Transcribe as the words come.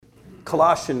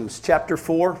Colossians chapter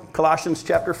 4. Colossians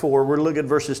chapter 4. We're going to look at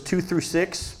verses 2 through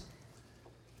 6.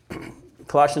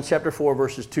 Colossians chapter 4,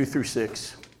 verses 2 through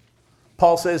 6.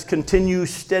 Paul says, continue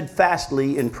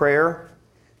steadfastly in prayer,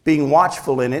 being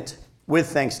watchful in it with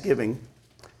thanksgiving.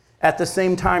 At the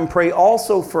same time, pray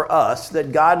also for us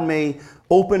that God may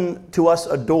open to us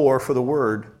a door for the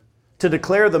word, to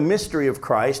declare the mystery of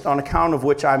Christ, on account of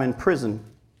which I'm in prison,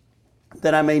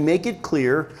 that I may make it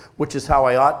clear, which is how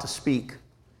I ought to speak.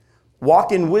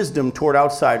 Walk in wisdom toward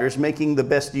outsiders, making the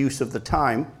best use of the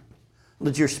time.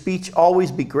 Let your speech always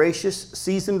be gracious,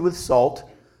 seasoned with salt,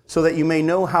 so that you may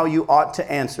know how you ought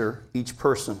to answer each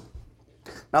person.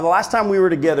 Now, the last time we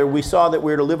were together, we saw that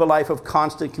we were to live a life of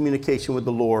constant communication with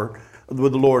the Lord,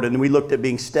 and we looked at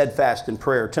being steadfast in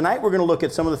prayer. Tonight, we're going to look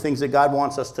at some of the things that God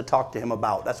wants us to talk to Him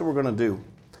about. That's what we're going to do.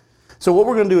 So what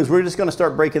we're going to do is we're just going to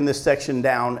start breaking this section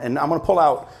down, and I'm going to pull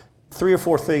out 3 or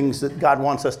 4 things that God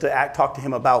wants us to talk to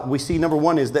Him about. We see number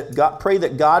 1 is that pray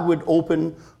that God would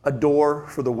open a door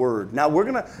for the Word. Now, we're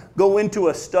going to go into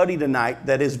a study tonight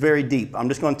that is very deep. I'm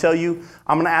just going to tell you,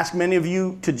 I'm going to ask many of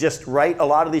you to just write a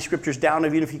lot of these scriptures down,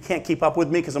 even if you can't keep up with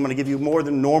me, because I'm going to give you more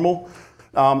than normal.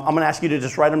 I'm going to ask you to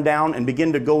just write them down and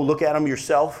begin to go look at them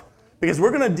yourself, because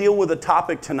we're going to deal with a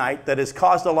topic tonight that has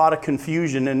caused a lot of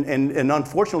confusion and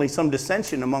unfortunately some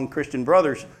dissension among Christian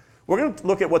brothers. We're going to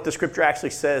look at what the scripture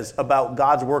actually says about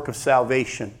God's work of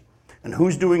salvation and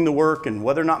who's doing the work and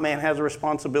whether or not man has a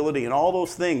responsibility and all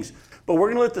those things. But we're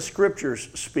going to let the scriptures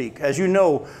speak. As you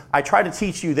know, I try to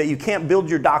teach you that you can't build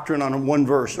your doctrine on one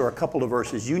verse or a couple of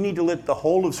verses. You need to let the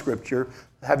whole of scripture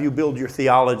have you build your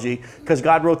theology, because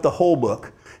God wrote the whole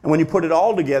book. And when you put it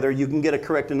all together, you can get a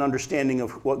correct understanding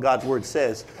of what God's word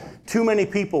says. Too many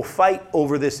people fight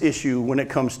over this issue when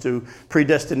it comes to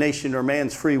predestination or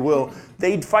man's free will.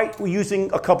 They'd fight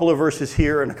using a couple of verses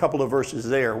here and a couple of verses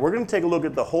there. We're going to take a look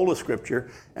at the whole of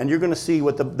Scripture, and you're going to see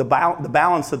what the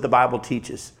balance that the Bible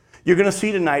teaches. You're going to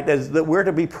see tonight that we're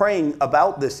to be praying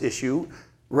about this issue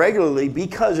regularly,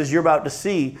 because as you're about to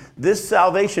see, this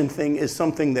salvation thing is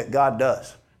something that God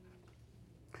does.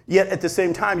 Yet at the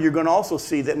same time, you're going to also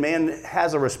see that man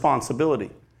has a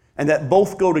responsibility and that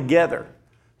both go together.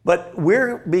 But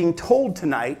we're being told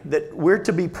tonight that we're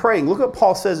to be praying. Look what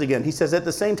Paul says again. He says at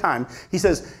the same time, he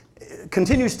says,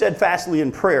 continue steadfastly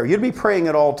in prayer. You'd be praying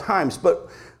at all times. But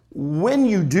when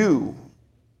you do,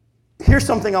 here's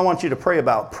something I want you to pray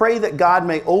about. Pray that God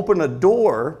may open to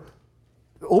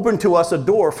us a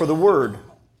door for the word.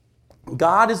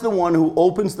 God is the one who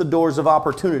opens the doors of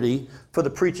opportunity for the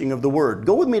preaching of the word.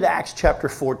 Go with me to Acts chapter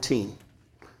 14.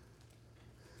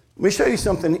 Let me show you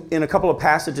something in a couple of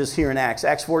passages here in Acts.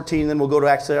 Acts 14, then we'll go to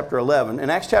Acts chapter 11.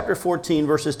 In Acts chapter 14,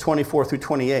 verses 24 through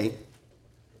 28.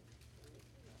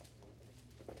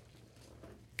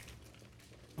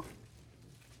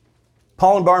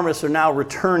 Paul and Barnabas are now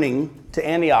returning to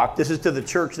Antioch. This is to the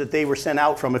church that they were sent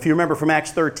out from. If you remember from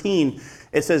Acts 13,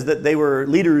 it says that they were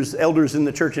leaders, elders in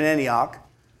the church in Antioch.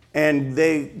 And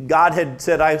God had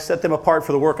said, I set them apart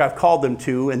for the work I've called them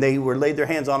to. And they laid their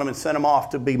hands on them and sent them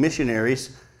off to be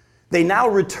missionaries. They now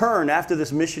return after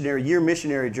this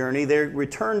missionary journey. They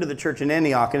return to the church in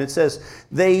Antioch, and it says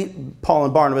Paul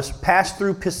and Barnabas, passed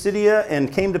through Pisidia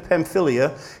and came to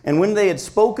Pamphylia. And when they had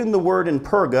spoken the word in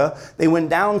Perga, they went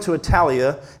down to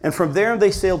Italia, and from there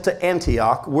they sailed to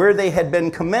Antioch, where they had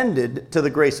been commended to the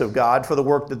grace of God for the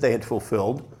work that they had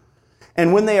fulfilled.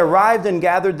 And when they arrived and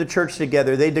gathered the church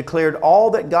together, they declared all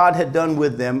that God had done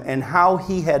with them and how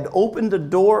He had opened a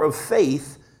door of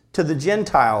faith to the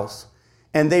Gentiles.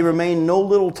 And they remained no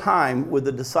little time with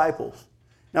the disciples.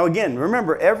 Now again,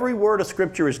 remember, every word of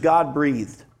Scripture is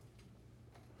God-breathed.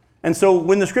 And so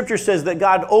when the Scripture says that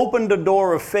God opened a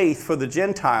door of faith for the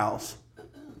Gentiles,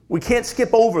 we can't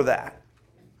skip over that.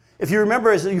 If you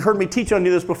remember, as you've heard me teach on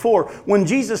this before, when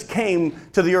Jesus came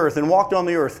to the earth and walked on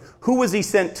the earth, who was He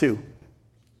sent to?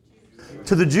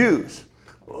 To the Jews.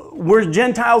 Were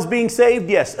Gentiles being saved?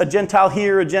 Yes, a Gentile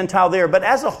here, a Gentile there. But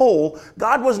as a whole,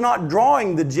 God was not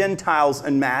drawing the Gentiles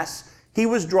en masse. He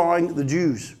was drawing the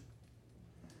Jews.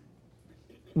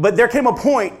 But there came a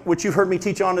point, which you've heard me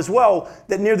teach on as well,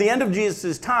 that near the end of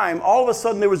Jesus' time, all of a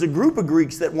sudden there was a group of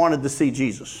Greeks that wanted to see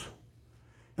Jesus.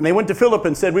 And they went to Philip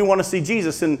and said, we want to see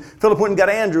Jesus. And Philip went and got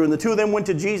Andrew, and the two of them went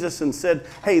to Jesus and said,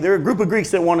 hey, there are a group of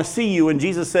Greeks that want to see you. And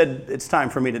Jesus said, it's time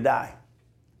for me to die.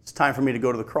 It's time for me to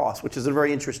go to the cross, which is a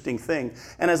very interesting thing.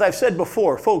 And as I've said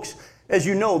before, folks, as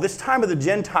you know, this time of the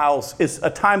Gentiles is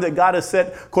a time that God has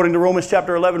set, according to Romans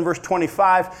chapter 11, verse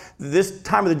 25, this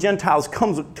time of the Gentiles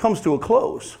comes to a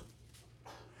close.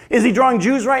 Is He drawing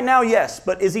Jews right now? Yes.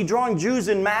 But is He drawing Jews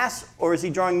in mass, or is He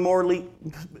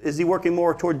working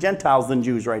more toward Gentiles than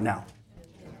Jews right now?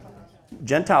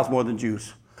 Gentiles more than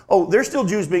Jews. Oh, there's still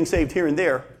Jews being saved here and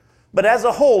there. But as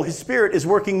a whole, his Spirit is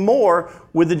working more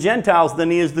with the Gentiles than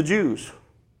he is the Jews.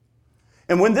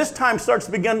 And when this time starts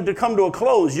to begin to come to a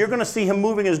close, you're going to see him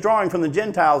moving his drawing from the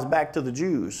Gentiles back to the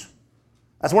Jews.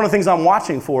 That's one of the things I'm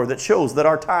watching for that shows that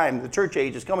our time, the church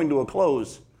age, is coming to a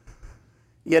close.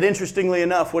 Yet interestingly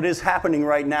enough, what is happening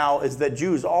right now is that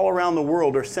Jews all around the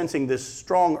world are sensing this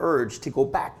strong urge to go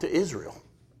back to Israel.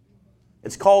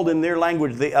 It's called in their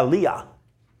language the Aliyah. It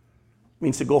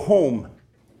means to go home.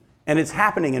 And it's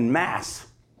happening in mass.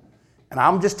 And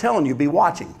I'm just telling you, be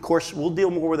watching. Of course, we'll deal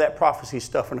more with that prophecy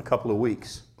stuff in a couple of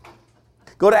weeks.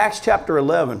 Go to Acts chapter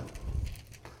 11.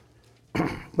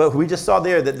 But we just saw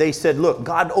there that they said, look,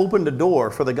 God opened a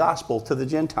door for the gospel to the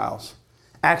Gentiles.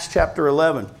 Acts chapter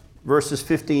 11, verses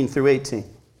 15 through 18.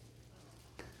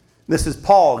 This is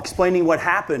Paul explaining what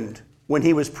happened when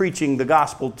he was preaching the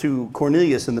gospel to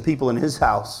Cornelius and the people in his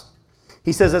house.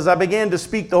 He says, as I began to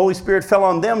speak, the Holy Spirit fell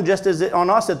on them just as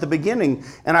on us at the beginning.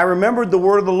 And I remembered the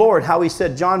word of the Lord, how he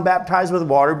said, John baptized with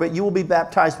water, but you will be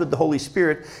baptized with the Holy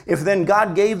Spirit. If then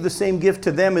God gave the same gift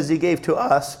to them as he gave to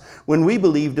us, when we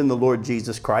believed in the Lord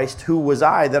Jesus Christ, who was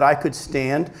I that I could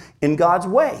stand in God's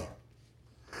way?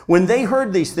 When they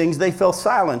heard these things, they fell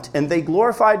silent, and they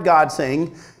glorified God,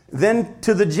 saying, then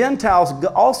to the Gentiles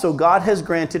also God has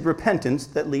granted repentance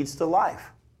that leads to life.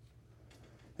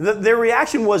 Their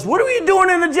reaction was, what are you doing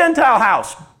in a Gentile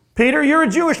house? Peter, you're a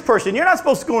Jewish person. You're not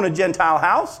supposed to go in a Gentile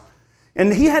house.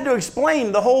 And he had to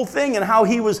explain the whole thing and how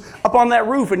he was up on that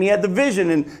roof and he had the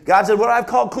vision. And God said, what I've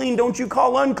called clean, don't you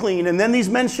call unclean. And then these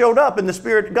men showed up and the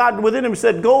Spirit, God within him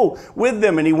said, go with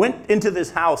them. And he went into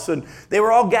this house and they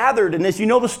were all gathered. And as you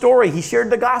know the story, he shared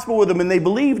the gospel with them and they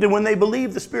believed. And when they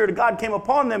believed, the Spirit of God came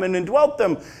upon them and indwelt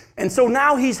them. And so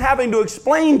now he's having to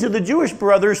explain to the Jewish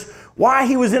brothers why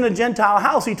he was in a Gentile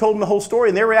house. He told them the whole story.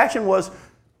 And their reaction was,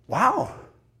 wow,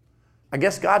 I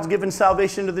guess God's given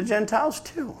salvation to the Gentiles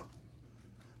too.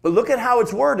 But look at how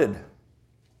it's worded.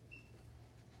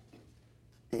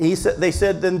 They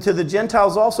said, then to the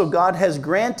Gentiles also God has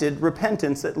granted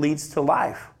repentance that leads to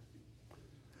life.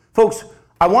 Folks,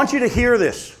 I want you to hear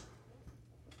this.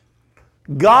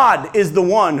 God is the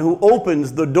one who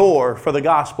opens the door for the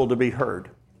gospel to be heard.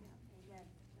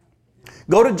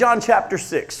 Go to John chapter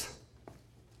 6.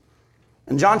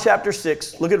 In John chapter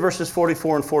 6, look at verses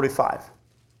 44 and 45.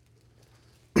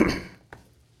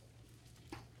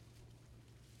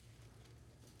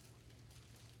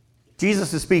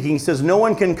 Jesus is speaking. He says, no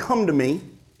one can come to me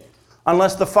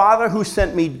unless the Father who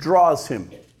sent me draws him.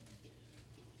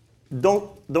 Don't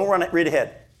read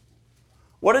ahead.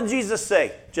 What did Jesus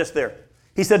say just there?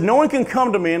 He said, no one can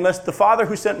come to me unless the Father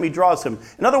who sent me draws him.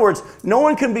 In other words, no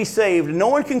one can be saved, no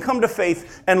one can come to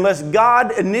faith unless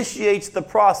God initiates the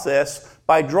process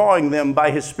by drawing them by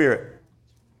his Spirit.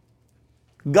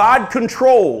 God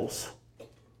controls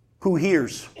who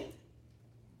hears.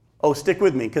 Oh, stick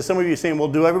with me, because some of you are saying, well,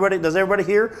 does everybody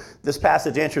hear? This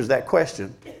passage answers that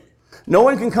question. No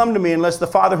one can come to me unless the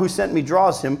Father who sent me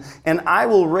draws him, and I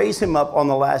will raise him up on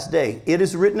the last day. It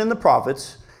is written in the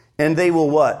prophets, and they will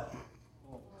what?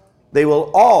 They will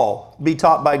all be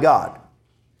taught by God.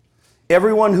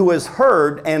 Everyone who has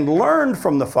heard and learned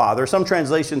from the Father, some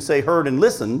translations say heard and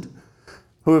listened,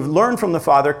 who have learned from the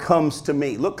Father comes to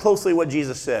me. Look closely what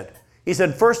Jesus said. He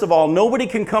said, first of all, nobody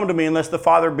can come to me unless the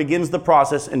Father begins the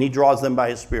process and he draws them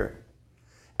by his Spirit.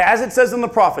 As it says in the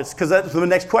prophets, because that's the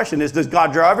next question is, does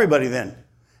God draw everybody then?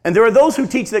 And there are those who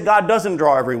teach that God doesn't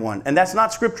draw everyone, and that's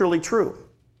not scripturally true.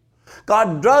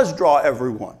 God does draw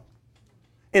everyone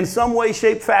in some way,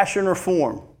 shape, fashion, or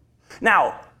form.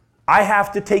 Now, I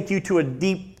have to take you to a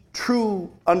deep,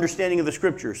 true understanding of the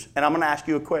scriptures, and I'm going to ask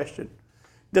you a question.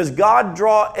 Does God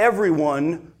draw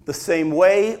everyone the same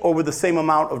way or with the same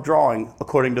amount of drawing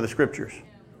according to the scriptures?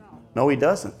 No, he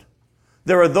doesn't.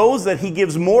 There are those that he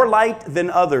gives more light than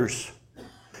others.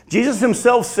 Jesus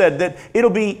himself said that it'll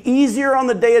be easier on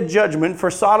the day of judgment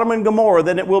for Sodom and Gomorrah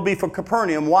than it will be for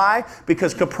Capernaum. Why?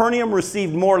 Because Capernaum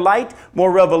received more light,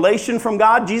 more revelation from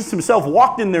God. Jesus himself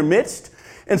walked in their midst.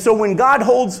 And so when God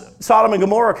holds Sodom and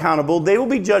Gomorrah accountable, they will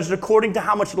be judged according to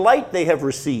how much light they have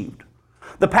received.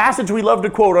 The passage we love to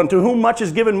quote, unto whom much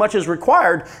is given, much is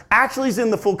required, actually is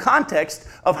in the full context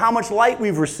of how much light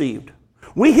we've received.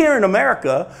 We here in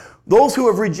America, those who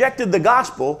have rejected the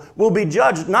gospel will be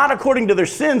judged not according to their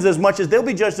sins as much as they'll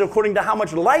be judged according to how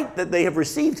much light that they have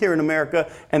received here in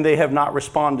America and they have not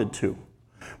responded to.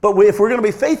 But if we're going to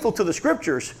be faithful to the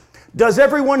scriptures, does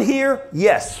everyone hear?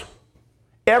 Yes.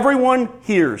 Everyone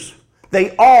hears.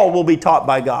 They all will be taught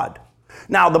by God.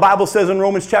 Now, the Bible says in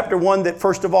Romans chapter 1 that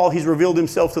first of all, he's revealed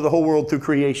himself to the whole world through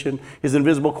creation. His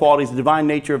invisible qualities, the divine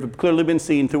nature have clearly been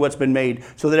seen through what's been made,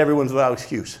 so that everyone's without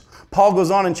excuse. Paul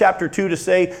goes on in chapter 2 to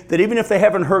say that even if they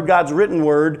haven't heard God's written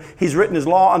word, he's written his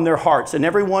law on their hearts. And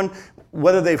everyone,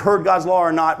 whether they've heard God's law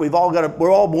or not,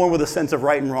 we're all born with a sense of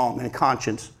right and wrong and a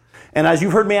conscience. And as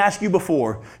you've heard me ask you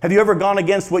before, have you ever gone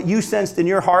against what you sensed in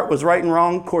your heart was right and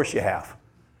wrong? Of course you have.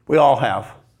 We all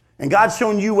have. And God's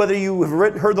shown you, whether you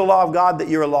have heard the law of God, that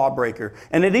you're a lawbreaker.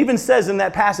 And it even says in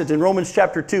that passage in Romans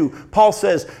chapter 2, Paul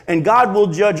says, and God will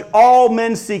judge all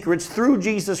men's secrets through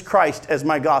Jesus Christ, as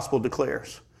my gospel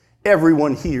declares.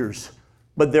 Everyone hears,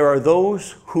 but there are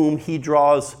those whom he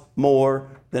draws more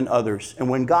than others. And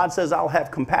when God says, I'll have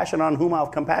compassion on whom I'll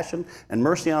have compassion, and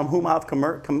mercy on whom I'll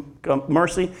have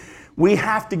mercy, we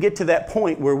have to get to that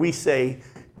point where we say,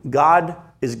 God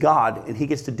is God, and he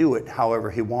gets to do it however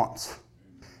he wants.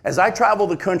 As I travel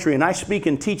the country and I speak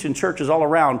and teach in churches all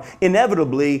around,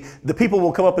 inevitably, the people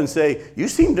will come up and say, you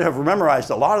seem to have memorized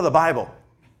a lot of the Bible.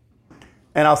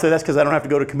 And I'll say, that's because I don't have to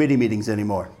go to committee meetings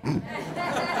anymore.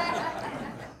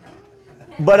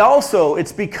 But also,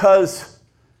 it's because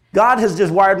God has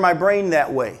just wired my brain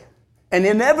that way. And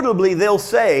inevitably, they'll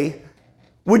say,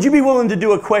 would you be willing to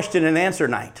do a question and answer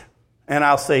night? And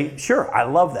I'll say, sure, I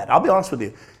love that. I'll be honest with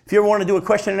you. If you ever want to do a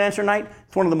question and answer night,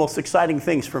 it's one of the most exciting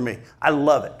things for me. I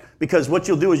love it. Because what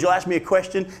you'll do is you'll ask me a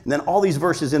question, and then all these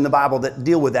verses in the Bible that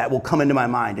deal with that will come into my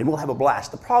mind, and we'll have a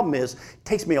blast. The problem is, it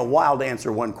takes me a while to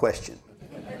answer one question.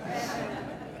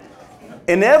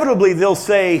 Inevitably, they'll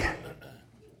say,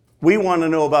 we want to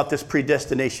know about this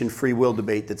predestination free will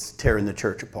debate that's tearing the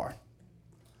church apart.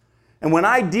 And when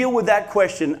I deal with that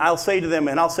question, I'll say to them,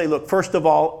 and I'll say, look, first of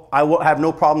all, I will have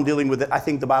no problem dealing with it. I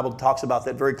think the Bible talks about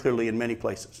that very clearly in many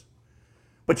places.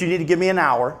 But you need to give me an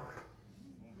hour,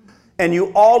 and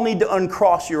you all need to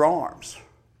uncross your arms.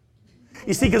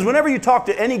 You see, because whenever you talk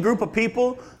to any group of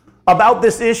people about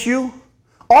this issue,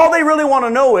 all they really want to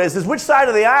know is which side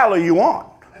of the aisle are you on?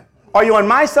 Are you on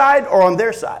my side or on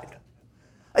their side?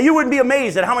 You wouldn't be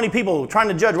amazed at how many people trying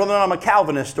to judge whether or not I'm a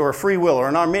Calvinist or a free will or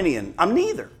an Arminian. I'm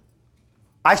neither.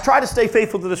 I try to stay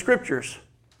faithful to the Scriptures.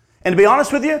 And to be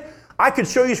honest with you, I could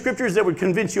show you Scriptures that would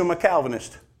convince you I'm a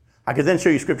Calvinist. I could then show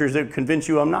you Scriptures that would convince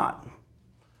you I'm not.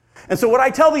 And so what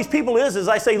I tell these people is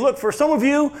I say, look, for some of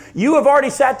you, you have already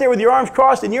sat there with your arms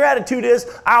crossed, and your attitude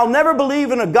is, I'll never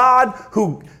believe in a God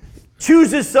who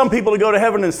chooses some people to go to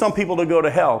heaven and some people to go to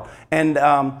hell. And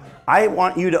I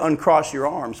want you to uncross your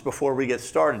arms before we get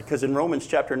started, because in Romans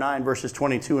chapter 9, verses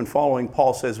 22 and following,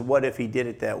 Paul says, what if he did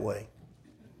it that way?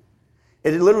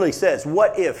 It literally says,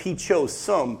 what if he chose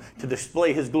some to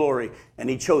display his glory and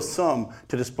he chose some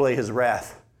to display his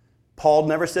wrath? Paul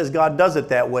never says God does it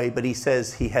that way, but he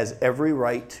says he has every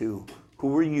right to.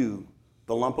 Who are you,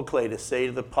 the lump of clay, to say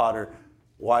to the potter,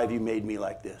 why have you made me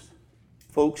like this?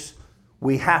 Folks,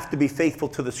 we have to be faithful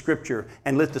to the Scripture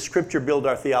and let the Scripture build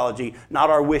our theology,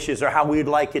 not our wishes or how we'd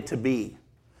like it to be.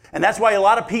 And that's why a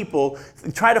lot of people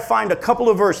try to find a couple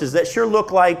of verses that sure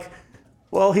look like,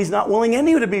 well, he's not willing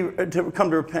any to come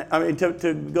to repent,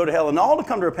 to go to hell and all to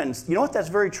come to repentance. You know what? That's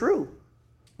very true.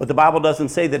 But the Bible doesn't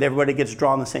say that everybody gets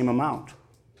drawn the same amount.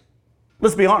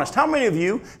 Let's be honest. How many of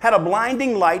you had a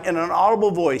blinding light and an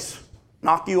audible voice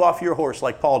knock you off your horse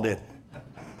like Paul did?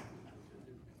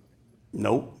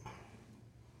 Nope.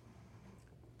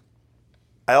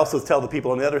 I also tell the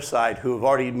people on the other side who have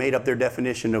already made up their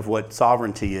definition of what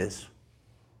sovereignty is.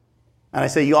 And I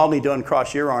say, you all need to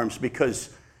uncross your arms,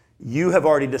 because you have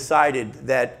already decided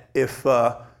that if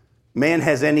man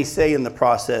has any say in the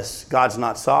process, God's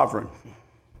not sovereign.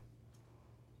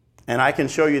 And I can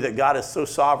show you that God is so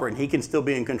sovereign, he can still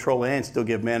be in control and still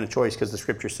give man a choice, because the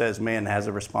Scripture says man has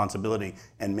a responsibility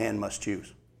and man must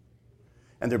choose.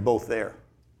 And they're both there.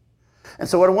 And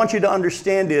so what I want you to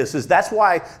understand is that's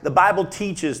why the Bible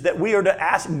teaches that we are to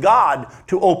ask God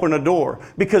to open a door.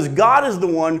 Because God is the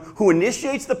one who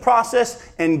initiates the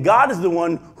process, and God is the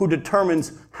one who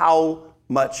determines how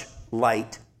much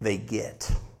light they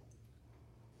get.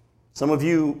 Some of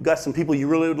you got some people you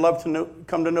really would love to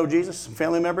come to know Jesus, some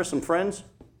family members, some friends.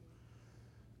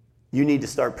 You need to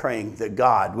start praying that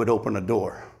God would open a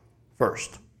door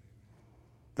first.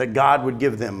 That God would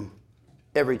give them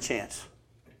every chance.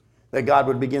 That God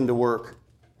would begin to work.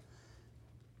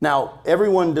 Now,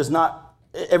 everyone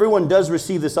does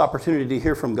receive this opportunity to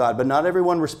hear from God, but not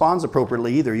everyone responds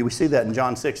appropriately either. We see that in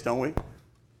John 6, don't we?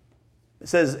 It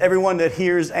says, everyone that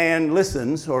hears and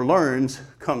listens or learns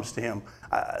comes to him.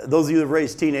 Those of you that have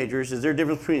raised teenagers, is there a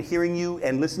difference between hearing you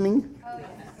and listening? Oh, yes.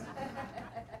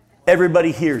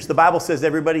 Everybody hears. The Bible says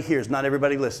everybody hears, not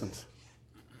everybody listens.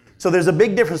 So there's a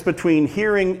big difference between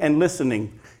hearing and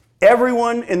listening.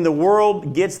 Everyone in the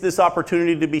world gets this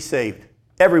opportunity to be saved.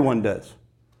 Everyone does.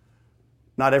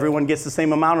 Not everyone gets the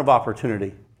same amount of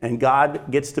opportunity. And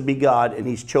God gets to be God, and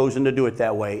He's chosen to do it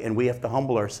that way. And we have to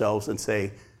humble ourselves and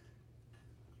say,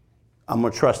 I'm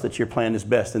going to trust that your plan is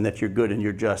best and that you're good and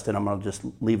you're just, and I'm going to just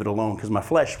leave it alone because my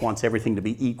flesh wants everything to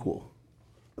be equal.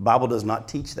 The Bible does not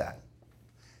teach that.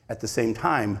 At the same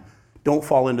time, don't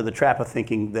fall into the trap of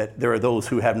thinking that there are those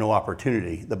who have no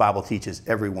opportunity. The Bible teaches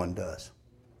everyone does.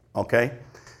 Okay?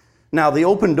 Now, the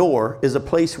open door is a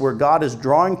place where God is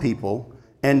drawing people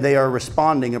and they are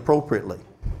responding appropriately.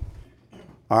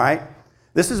 All right?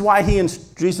 This is why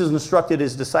Jesus instructed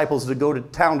his disciples to go to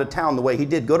town the way he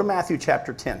did. Go to Matthew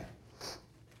chapter 10.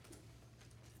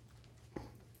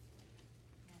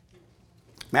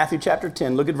 Matthew chapter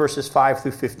 10, look at verses 5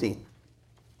 through 15.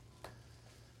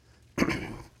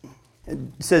 It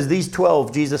says, these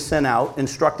 12 Jesus sent out,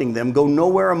 instructing them, go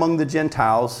nowhere among the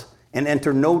Gentiles and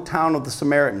enter no town of the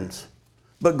Samaritans,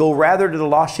 but go rather to the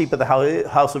lost sheep of the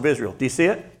house of Israel. Do you see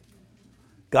it?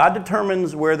 God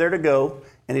determines where they're to go,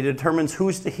 and He determines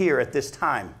who's to hear at this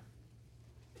time.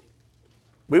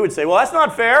 We would say, well, that's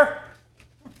not fair.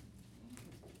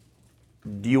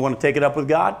 Do you want to take it up with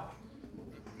God?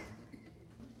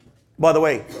 By the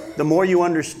way, the more you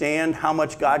understand how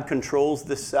much God controls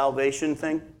this salvation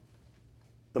thing,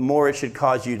 the more it should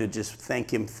cause you to just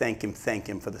thank Him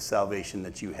for the salvation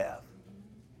that you have.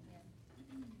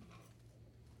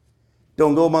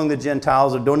 Don't go among the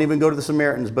Gentiles, or don't even go to the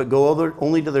Samaritans, but go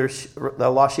only to the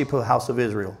lost sheep of the house of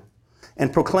Israel.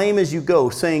 And proclaim as you go,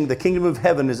 saying, the kingdom of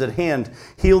heaven is at hand.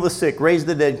 Heal the sick, raise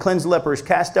the dead, cleanse lepers,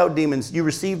 cast out demons. You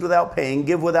received without paying,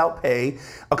 give without pay.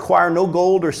 Acquire no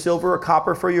gold or silver or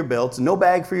copper for your belts, no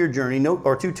bag for your journey,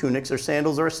 or 2 tunics or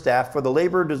sandals or a staff, for the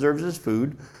laborer deserves his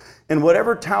food. In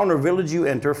whatever town or village you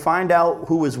enter, find out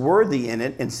who is worthy in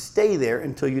it and stay there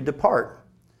until you depart.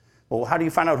 Well, how do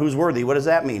you find out who's worthy? What does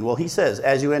that mean? Well, he says,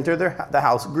 as you enter the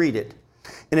house, greet it.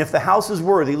 And if the house is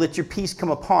worthy, let your peace come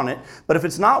upon it. But if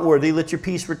it's not worthy, let your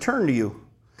peace return to you.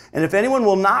 And if anyone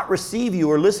will not receive you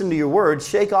or listen to your words,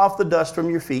 shake off the dust from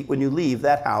your feet when you leave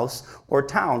that house or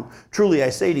town. Truly, I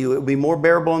say to you, it will be more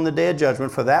bearable in the day of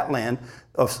judgment for that land,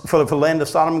 for the land of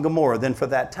Sodom and Gomorrah, than for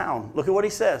that town. Look at what he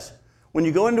says. When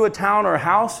you go into a town or a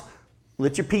house,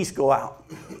 let your peace go out.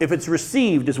 If it's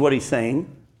received, is what he's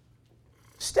saying,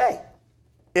 stay.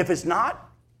 If it's not,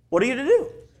 what are you to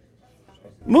do?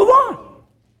 Move on.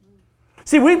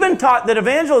 See, we've been taught that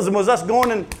evangelism was us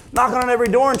going and knocking on every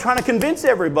door and trying to convince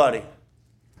everybody.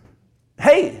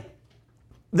 Hey,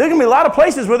 there's going to be a lot of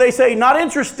places where they say, not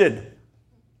interested.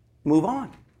 Move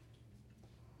on.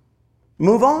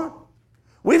 Move on.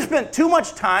 We've spent too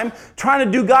much time trying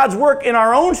to do God's work in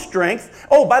our own strength.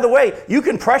 Oh, by the way, you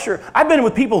can pressure. I've been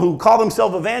with people who call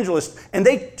themselves evangelists, and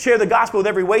they share the gospel with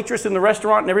every waitress in the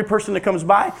restaurant and every person that comes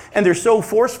by, and they're so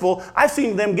forceful. I've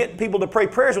seen them get people to pray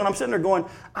prayers when I'm sitting there going,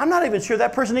 I'm not even sure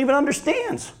that person even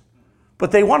understands,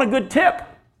 but they want a good tip.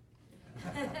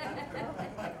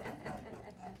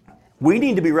 We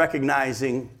need to be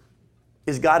recognizing,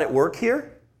 is God at work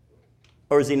here,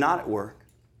 or is He not at work?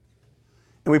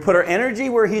 And we put our energy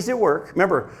where He's at work.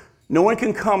 Remember, no one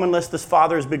can come unless this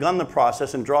Father has begun the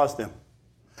process and draws them.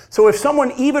 So if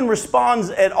someone even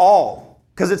responds at all,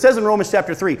 because it says in Romans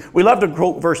chapter 3, we love to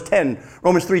quote verse 10,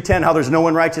 Romans 3:10, how there's no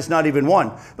one righteous, not even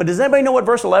one. But does anybody know what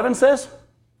verse 11 says? It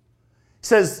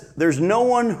says, there's no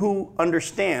one who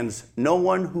understands, no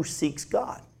one who seeks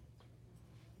God.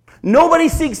 Nobody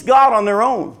seeks God on their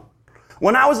own.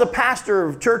 When I was a pastor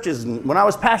of churches, and when I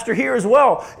was pastor here as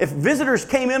well, if visitors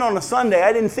came in on a Sunday,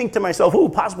 I didn't think to myself, ooh,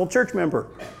 possible church member.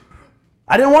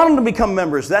 I didn't want them to become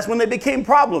members. That's when they became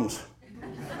problems.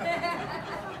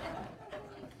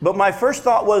 But my first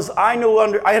thought was, I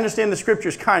understand the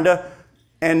scriptures kind of,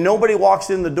 and nobody walks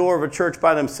in the door of a church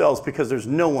by themselves because there's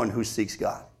no one who seeks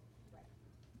God.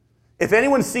 If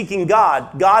anyone's seeking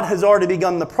God, God has already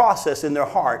begun the process in their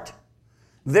heart.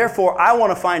 Therefore, I want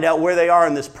to find out where they are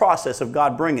in this process of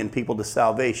God bringing people to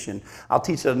salvation. I'll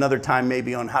teach it another time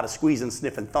maybe on how to squeeze and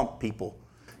sniff and thump people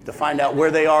to find out where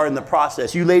they are in the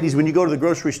process. You ladies, when you go to the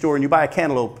grocery store and you buy a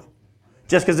cantaloupe,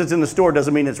 just because it's in the store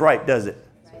doesn't mean it's right, does it?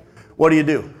 What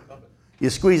do? You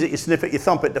squeeze it, you sniff it, you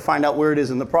thump it to find out where it is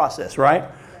in the process, right?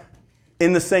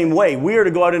 In the same way, we are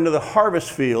to go out into the harvest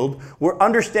field. We're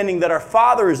understanding that our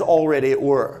Father is already at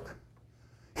work.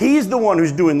 He's the one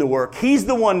who's doing the work. He's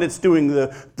the one that's doing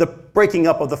the breaking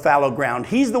up of the fallow ground.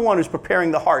 He's the one who's preparing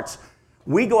the hearts.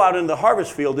 We go out into the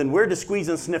harvest field and we're to squeeze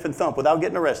and sniff and thump without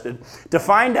getting arrested to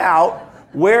find out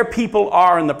where people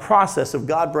are in the process of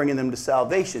God bringing them to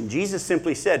salvation. Jesus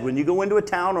simply said, when you go into a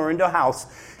town or into a house,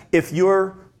 if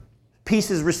your peace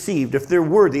is received, if they're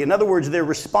worthy, in other words, they're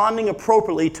responding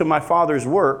appropriately to my Father's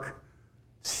work,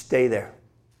 stay there.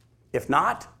 If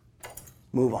not,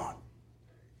 move on.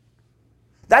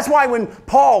 That's why when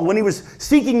Paul, when he was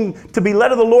seeking to be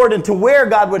led of the Lord and to where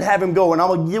God would have him go, and I'm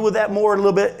going to deal with that more in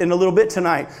a little bit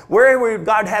tonight, where would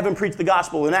God have him preach the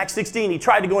gospel? In Acts 16, he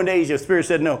tried to go into Asia, the Spirit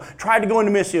said no. Tried to go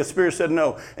into Mysia, the Spirit said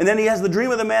no. And then he has the dream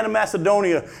of the man of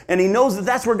Macedonia, and he knows that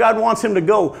that's where God wants him to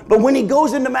go. But when he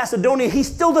goes into Macedonia, he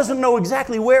still doesn't know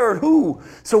exactly where or who.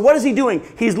 So what is he doing?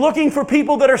 He's looking for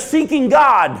people that are seeking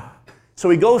God. So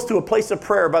he goes to a place of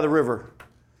prayer by the river,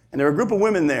 and there are a group of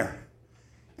women there.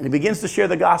 And he begins to share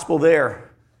the gospel there.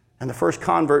 And the first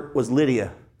convert was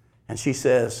Lydia. And she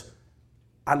says,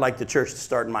 I'd like the church to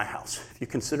start in my house. If you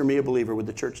consider me a believer, would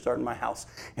the church start in my house?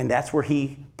 And that's where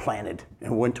he planted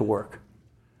and went to work.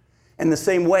 In the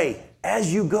same way,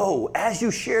 as you go, as you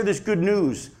share this good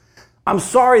news, I'm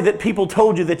sorry that people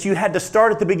told you that you had to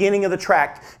start at the beginning of the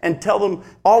tract and tell them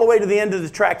all the way to the end of the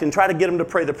tract and try to get them to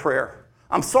pray the prayer.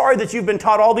 I'm sorry that you've been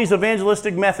taught all these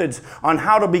evangelistic methods on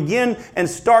how to begin and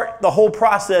start the whole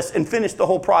process and finish the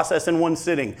whole process in one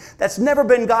sitting. That's never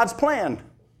been God's plan.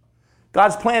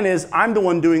 God's plan is, I'm the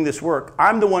one doing this work.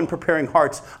 I'm the one preparing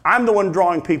hearts. I'm the one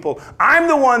drawing people. I'm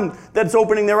the one that's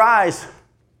opening their eyes.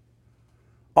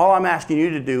 All I'm asking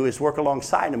you to do is work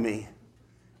alongside of me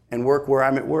and work where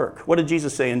I'm at work. What did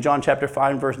Jesus say in John chapter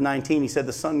 5 verse 19? He said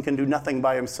the Son can do nothing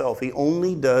by himself. He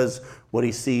only does what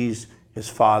he sees his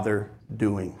Father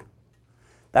doing.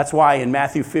 That's why in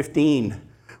Matthew 15,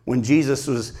 when Jesus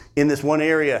was in this one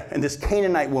area and this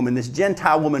Canaanite woman, this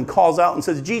Gentile woman calls out and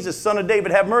says, Jesus, Son of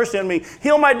David, have mercy on me.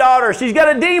 Heal my daughter. She's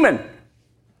got a demon.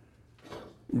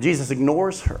 Jesus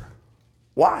ignores her.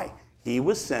 Why? He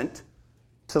was sent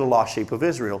to the lost sheep of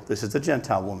Israel. This is the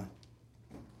Gentile woman.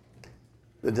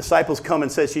 The disciples come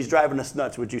and say, she's driving us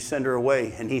nuts. Would you send her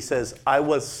away? And he says, I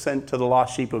was sent to the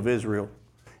lost sheep of Israel.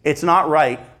 It's not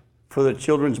right for the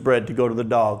children's bread to go to the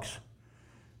dogs.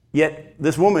 Yet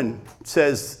this woman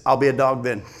says, I'll be a dog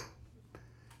then.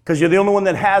 Because you're the only one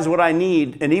that has what I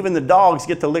need, and even the dogs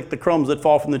get to lick the crumbs that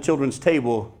fall from the children's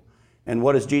table. And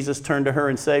what does Jesus turn to her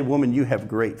and say? Woman, you have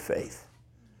great faith.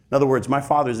 In other words, my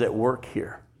Father's at work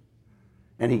here.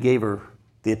 And he gave her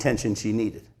the attention she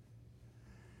needed.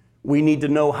 We need to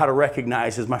know how to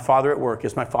recognize, is my Father at work?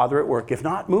 Is my Father at work? If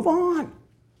not, move on.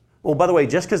 Well, by the way,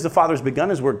 just because the Father's begun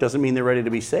his work doesn't mean they're ready to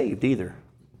be saved either.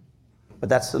 But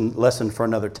that's a lesson for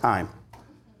another time.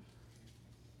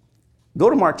 Go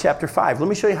to Mark chapter 5. Let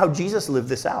me show you how Jesus lived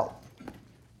this out.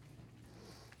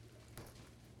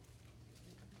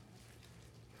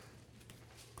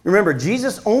 Remember,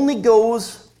 Jesus only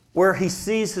goes where he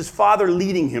sees his Father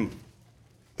leading him.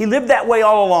 He lived that way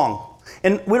all along.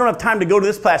 And we don't have time to go to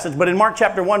this passage, but in Mark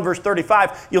chapter 1, verse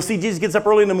 35, you'll see Jesus gets up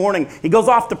early in the morning. He goes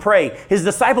off to pray. His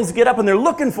disciples get up and they're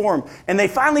looking for him. And they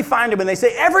finally find him and they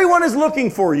say, everyone is looking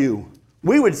for you.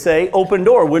 We would say, open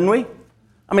door, wouldn't we?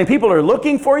 I mean, people are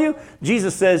looking for you.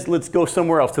 Jesus says, let's go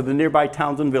somewhere else to the nearby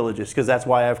towns and villages, because that's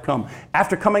why I've come.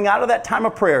 After coming out of that time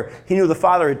of prayer, he knew the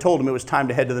Father had told him it was time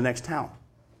to head to the next town.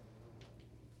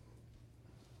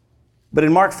 But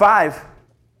in Mark 5,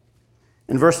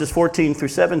 in verses 14 through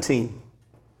 17,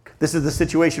 this is the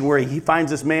situation where he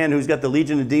finds this man who's got the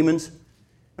legion of demons.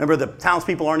 Remember, the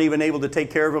townspeople aren't even able to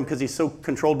take care of him because he's so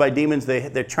controlled by demons.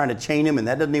 They're trying to chain him, and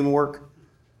that doesn't even work.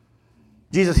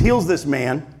 Jesus heals this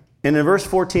man. And in verse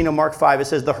 14 of Mark 5, it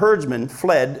says, the herdsman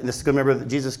fled. And this is, remember, that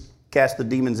Jesus cast the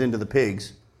demons into the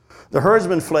pigs. The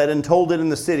herdsman fled and told it in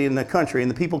the city and the country, and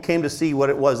the people came to see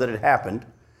what it was that had happened.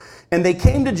 And they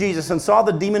came to Jesus and saw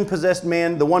the demon-possessed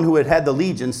man, the one who had had the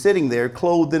legion, sitting there,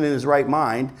 clothed and in his right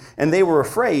mind, and they were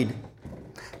afraid.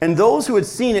 And those who had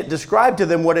seen it described to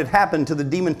them what had happened to the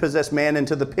demon-possessed man and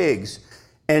to the pigs.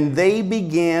 And they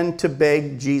began to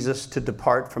beg Jesus to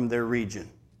depart from their region.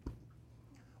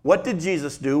 What did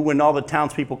Jesus do when all the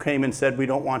townspeople came and said, we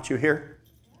don't want you here?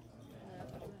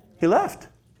 He left.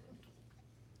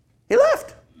 He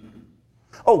left.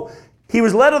 Oh, he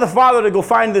was led of the Father to go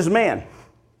find this man.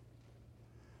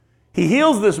 He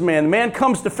heals this man. The man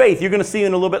comes to faith. You're going to see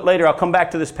in a little bit later. I'll come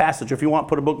back to this passage. If you want,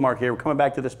 put a bookmark here. We're coming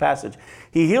back to this passage.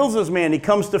 He heals this man. He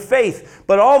comes to faith.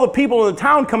 But all the people in the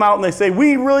town come out and they say,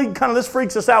 we really this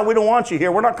freaks us out. We don't want you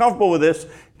here. We're not comfortable with this.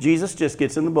 Jesus just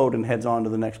gets in the boat and heads on to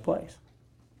the next place.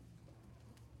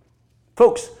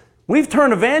 Folks, we've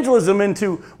turned evangelism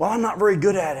into, well, I'm not very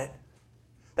good at it.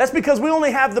 That's because we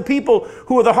only have the people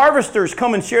who are the harvesters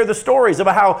come and share the stories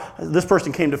about how this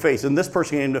person came to faith and this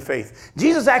person came to faith.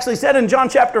 Jesus actually said in John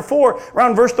chapter 4,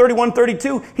 around verse 31,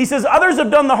 32, he says, others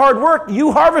have done the hard work.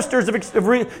 You harvesters have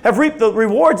reaped the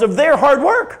rewards of their hard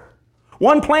work.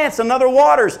 One plants, another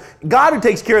waters. God who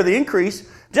takes care of the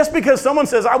increase. Just because someone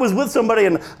says, I was with somebody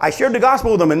and I shared the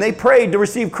gospel with them and they prayed to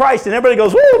receive Christ and everybody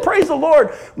goes, oh, praise the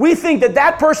Lord. We think that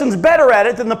that person's better at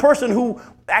it than the person who,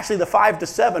 actually the 5 to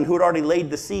 7 who had already laid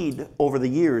the seed over the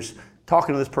years,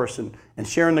 talking to this person and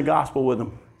sharing the gospel with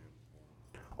them.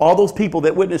 All those people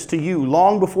that witnessed to you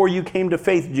long before you came to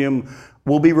faith, Jim,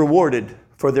 will be rewarded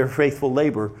for their faithful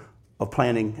labor of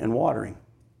planting and watering.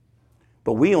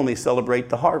 But we only celebrate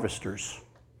the harvesters.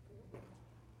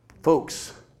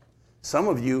 Folks, some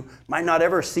of you might not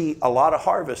ever see a lot of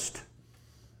harvest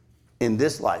in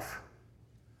this life.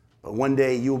 But one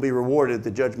day you will be rewarded at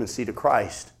the judgment seat of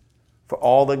Christ for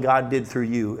all that God did through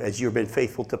you as you've been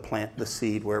faithful to plant the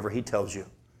seed wherever He tells you,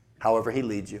 however He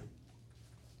leads you.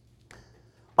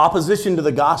 Opposition to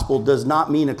the gospel does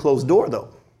not mean a closed door, though.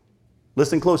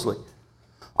 Listen closely.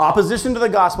 Opposition to the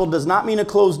gospel does not mean a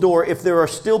closed door if there are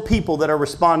still people that are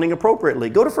responding appropriately.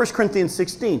 Go to 1 Corinthians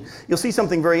 16. You'll see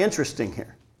something very interesting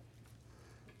here.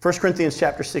 1 Corinthians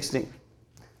chapter 16.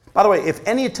 By the way, if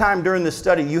any time during this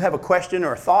study you have a question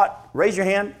or a thought, raise your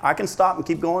hand. I can stop and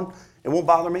keep going. It won't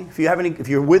bother me. If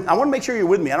you're with, I want to make sure you're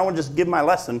with me. I don't want to just give my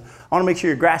lesson. I want to make sure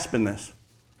you're grasping this.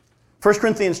 1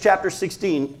 Corinthians chapter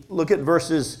 16, look at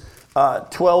verses 5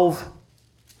 through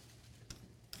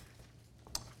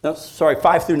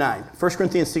 9. 1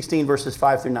 Corinthians 16, verses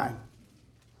 5 through 9.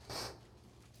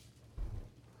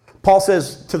 Paul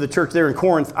says to the church there in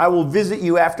Corinth, I will visit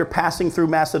you after passing through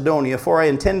Macedonia, for I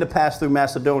intend to pass through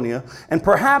Macedonia, and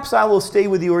perhaps I will stay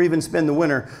with you or even spend the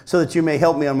winter, so that you may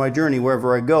help me on my journey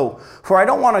wherever I go. For I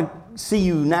don't want to see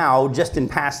you now just in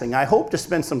passing. I hope to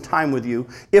spend some time with you,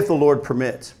 if the Lord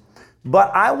permits.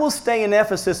 But I will stay in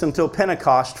Ephesus until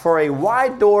Pentecost, for a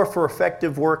wide door for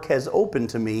effective work has opened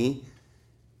to me,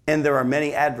 and there are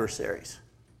many adversaries.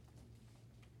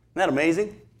 Isn't that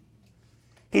amazing?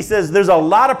 He says, there's a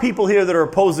lot of people here that are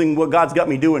opposing what God's got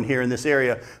me doing here in this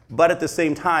area, but at the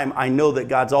same time, I know that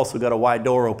God's also got a wide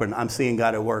door open. I'm seeing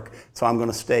God at work, so I'm going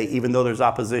to stay. Even though there's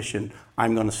opposition,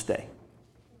 I'm going to stay.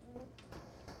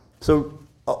 So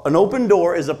an open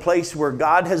door is a place where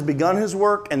God has begun His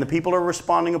work and the people are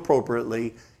responding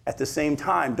appropriately. At the same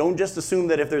time, don't just assume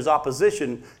that if there's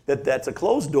opposition, that that's a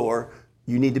closed door.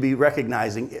 You need to be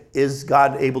recognizing, is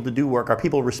God able to do work? Are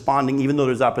people responding? Even though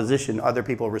there's opposition, are there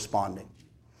people responding?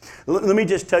 Let me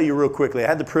just tell you real quickly. I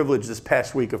had the privilege this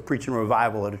past week of preaching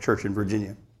revival at a church in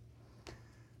Virginia.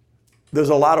 There's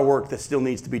a lot of work that still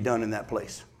needs to be done in that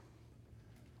place.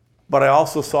 But I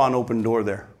also saw an open door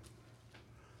there.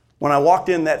 When I walked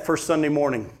in that first Sunday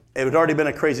morning, it had already been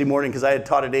a crazy morning because I had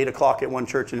taught at 8 o'clock at one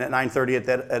church and at 9:30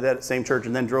 at that same church,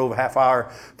 and then drove a half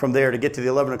hour from there to get to the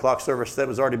 11 o'clock service that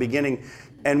was already beginning.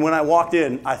 And when I walked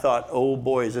in, I thought, oh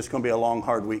boy, is this going to be a long,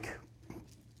 hard week.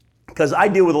 Because I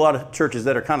deal with a lot of churches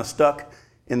that are kind of stuck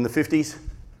in the 50s.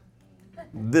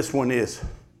 This one is.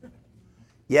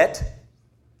 Yet,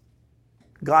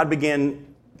 God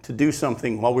began to do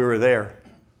something while we were there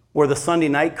where the Sunday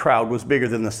night crowd was bigger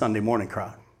than the Sunday morning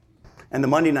crowd. And the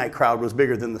Monday night crowd was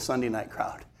bigger than the Sunday night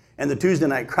crowd. And the Tuesday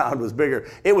night crowd was bigger.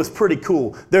 It was pretty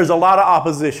cool. There's a lot of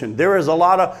opposition. There is a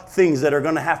lot of things that are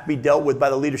going to have to be dealt with by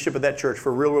the leadership of that church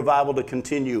for real revival to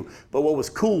continue. But what was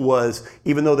cool was,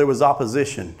 even though there was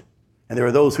opposition, and there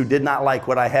were those who did not like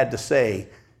what I had to say,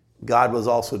 God was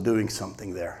also doing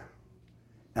something there.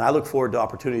 And I look forward to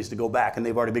opportunities to go back, and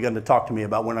they've already begun to talk to me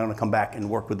about when I'm going to come back and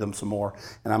work with them some more,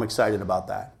 and I'm excited about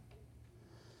that.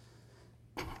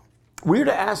 We're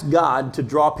to ask God to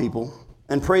draw people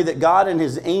and pray that God and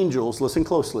His angels, listen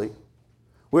closely,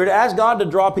 we're to ask God to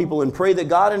draw people and pray that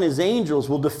God and His angels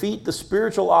will defeat the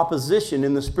spiritual opposition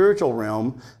in the spiritual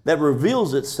realm that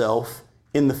reveals itself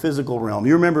in the physical realm.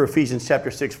 You remember Ephesians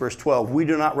chapter 6, verse 12. We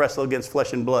do not wrestle against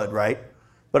flesh and blood, right?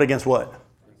 But against what?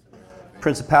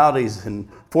 Principalities and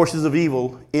forces of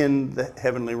evil in the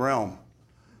heavenly realm.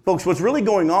 Folks, what's really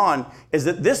going on is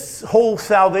that this whole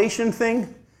salvation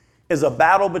thing is a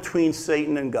battle between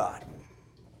Satan and God.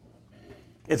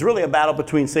 It's really a battle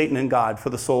between Satan and God for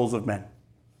the souls of men.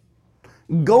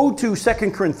 Go to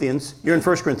 2 Corinthians. You're in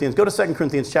 1 Corinthians. Go to 2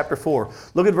 Corinthians chapter 4.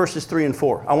 Look at verses 3 and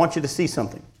 4. I want you to see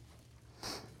something.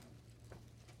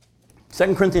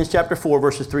 2 Corinthians chapter 4,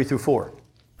 verses 3 through 4.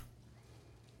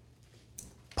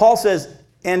 Paul says,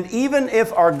 and even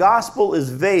if our gospel is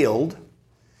veiled,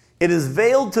 it is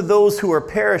veiled to those who are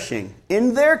perishing.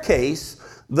 In their case,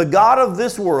 the God of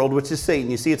this world, which is Satan,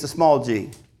 you see it's a small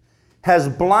g, has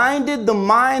blinded the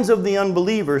minds of the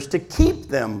unbelievers to keep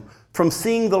them from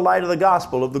seeing the light of the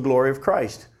gospel of the glory of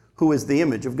Christ, who is the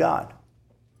image of God.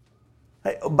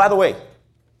 Hey, by the way,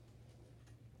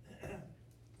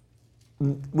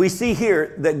 we see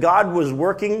here that God was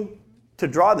working to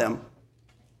draw them,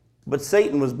 but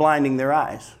Satan was blinding their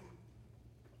eyes.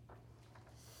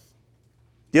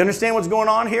 Do you understand what's going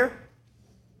on here?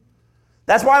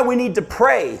 That's why we need to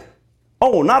pray.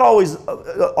 Oh, not always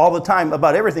all the time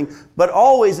about everything, but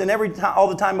always and every time, all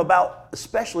the time about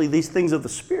especially these things of the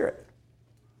Spirit.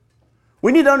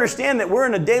 We need to understand that we're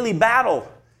in a daily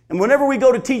battle. And whenever we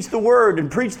go to teach the Word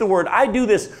and preach the Word, I do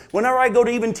this. Whenever I go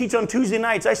to even teach on Tuesday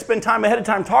nights, I spend time ahead of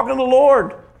time talking to the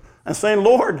Lord and saying,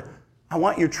 Lord, I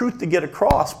want your truth to get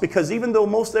across, because even though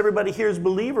most everybody here is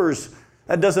believers,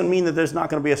 that doesn't mean that there's not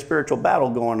going to be a spiritual battle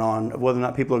going on of whether or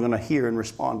not people are going to hear and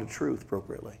respond to truth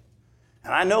appropriately.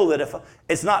 And I know that if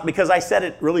it's not because I said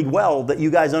it really well that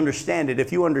you guys understand it.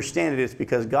 If you understand it, it's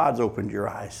because God's opened your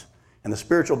eyes. And the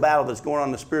spiritual battle that's going on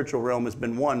in the spiritual realm has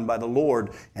been won by the Lord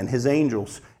and His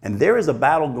angels. And there is a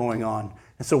battle going on.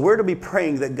 And so we're to be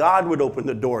praying that God would open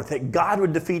the door, that God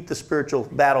would defeat the spiritual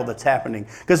battle that's happening.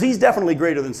 Because He's definitely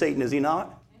greater than Satan, is He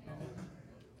not?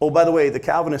 Oh, by the way, the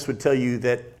Calvinists would tell you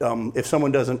that if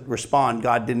someone doesn't respond,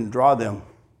 God didn't draw them.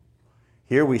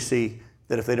 Here we see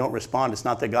that if they don't respond, it's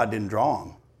not that God didn't draw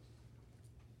them.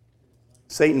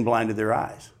 Satan blinded their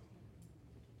eyes.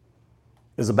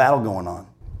 There's a battle going on.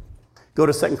 Go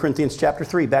to 2 Corinthians chapter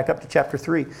 3, back up to chapter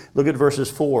 3. Look at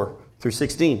verses 4 through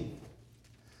 16.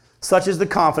 Such is the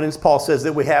confidence, Paul says,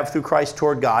 that we have through Christ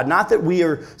toward God. Not that we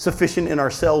are sufficient in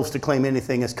ourselves to claim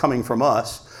anything as coming from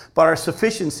us, but our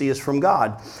sufficiency is from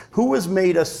God, who has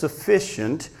made us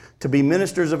sufficient to be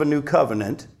ministers of a new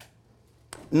covenant,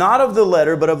 not of the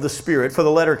letter, but of the Spirit, for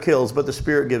the letter kills, but the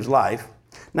Spirit gives life.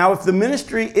 Now, if the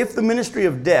ministry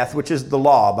of death, which is the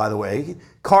law, by the way,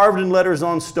 carved in letters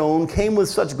on stone, came with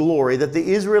such glory that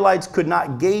the Israelites could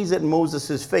not gaze at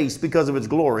Moses' face because of its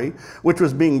glory, which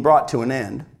was being brought to an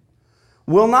end,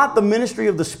 will not the ministry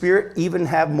of the Spirit even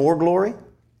have more glory?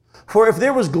 For if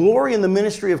there was glory in the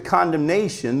ministry of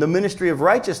condemnation, the ministry of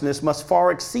righteousness must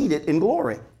far exceed it in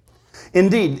glory.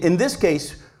 Indeed, in this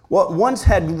case, what once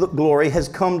had glory has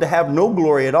come to have no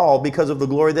glory at all because of the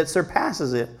glory that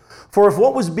surpasses it. For if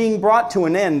what was being brought to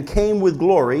an end came with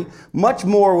glory, much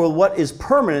more will what is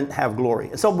permanent have glory.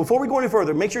 And so before we go any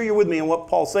further, make sure you're with me on what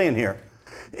Paul's saying here.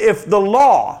 If the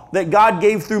law that God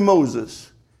gave through Moses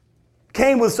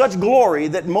came with such glory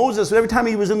that Moses, every time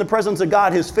he was in the presence of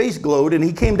God, his face glowed, and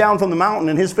he came down from the mountain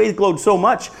and his face glowed so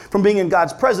much from being in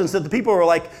God's presence that the people were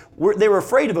like, they were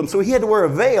afraid of him. So he had to wear a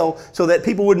veil so that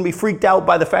people wouldn't be freaked out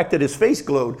by the fact that his face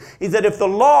glowed. He said, if the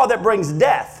law that brings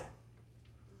death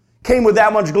came with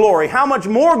that much glory, how much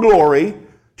more glory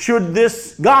should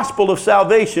this gospel of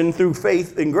salvation through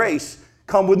faith and grace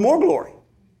come with more glory?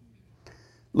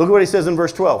 Look at what he says in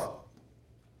verse 12.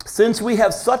 Since we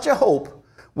have such a hope,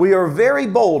 we are very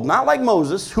bold, not like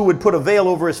Moses, who would put a veil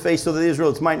over his face so that the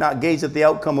Israelites might not gaze at the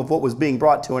outcome of what was being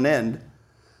brought to an end.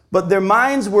 But their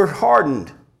minds were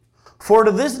hardened. For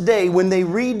to this day, when they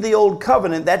read the old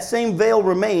covenant, that same veil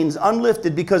remains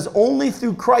unlifted, because only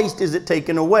through Christ is it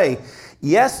taken away.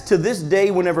 Yes, to this day,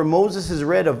 whenever Moses is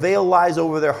read, a veil lies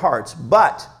over their hearts.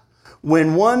 But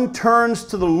when one turns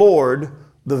to the Lord,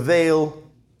 the veil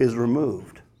is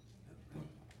removed.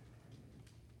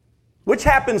 Which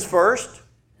happens first?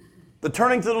 The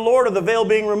turning to the Lord or the veil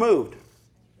being removed?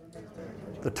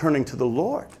 The turning to the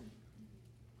Lord.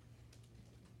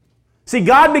 See,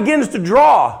 God begins to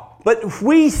draw, but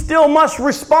we still must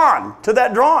respond to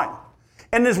that drawing.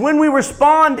 And it's when we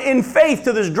respond in faith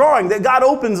to this drawing that God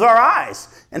opens our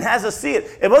eyes and has us see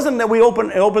it. It wasn't that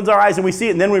it opens our eyes and we see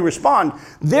it and then we respond.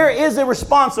 There is a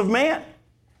response of man.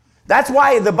 That's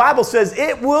why the Bible says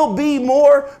it will be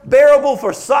more bearable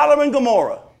for Sodom and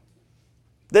Gomorrah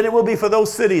than it will be for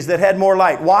those cities that had more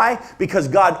light. Why? Because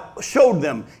God showed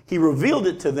them. He revealed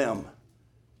it to them.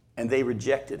 And they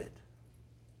rejected it.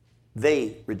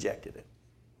 They rejected it.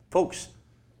 Folks,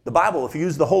 the Bible, if you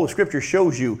use the whole of Scripture,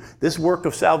 shows you this work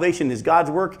of salvation is God's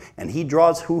work, and He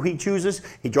draws who He chooses.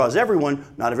 He draws everyone.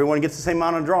 Not everyone gets the same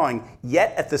amount of drawing.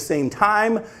 Yet, at the same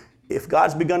time, if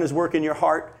God's begun His work in your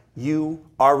heart, you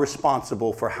are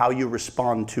responsible for how you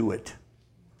respond to it.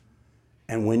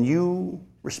 And when you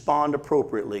respond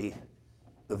appropriately,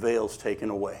 the veil's taken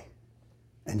away,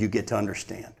 and you get to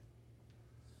understand.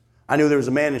 I knew there was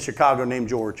a man in Chicago named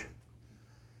George,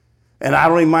 and I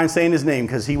don't even mind saying his name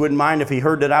because he wouldn't mind if he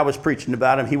heard that I was preaching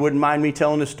about him. He wouldn't mind me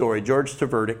telling his story. George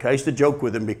Tverdik. I used to joke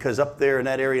with him because up there in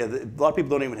that area, a lot of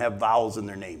people don't even have vowels in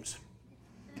their names.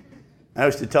 I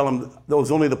used to tell him it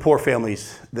was only the poor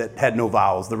families that had no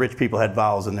vowels. The rich people had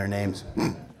vowels in their names.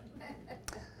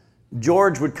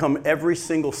 George would come every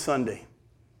single Sunday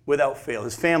without fail.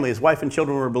 His family, his wife and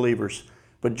children were believers,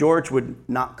 but George would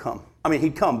not come. I mean,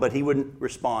 he'd come, but he wouldn't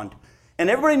respond. And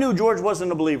everybody knew George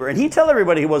wasn't a believer. And he'd tell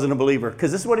everybody he wasn't a believer,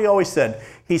 because this is what he always said.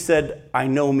 He said, I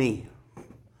know me.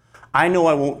 I know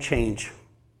I won't change.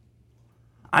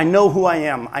 I know who I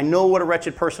am. I know what a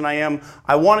wretched person I am.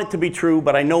 I want it to be true,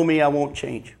 but I know me, I won't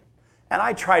change. And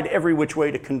I tried every which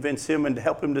way to convince him and to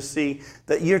help him to see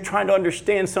that you're trying to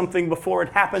understand something before it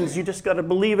happens. You just got to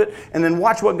believe it and then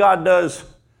watch what God does.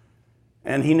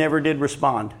 And he never did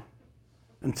respond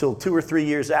until 2 or 3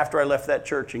 years after I left that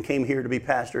church and came here to be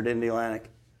pastor at Indiana.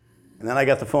 And then I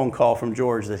got the phone call from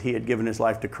George that he had given his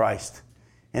life to Christ.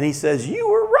 And he says, you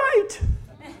were right.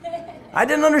 I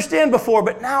didn't understand before,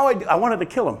 but now I wanted to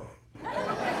kill him.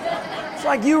 It's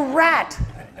like, you rat.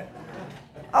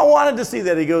 I wanted to see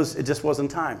that. He goes, it just wasn't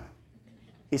time.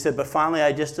 He said, but finally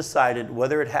I just decided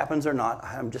whether it happens or not,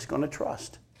 I'm just going to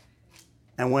trust.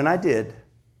 And when I did,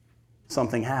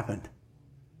 something happened.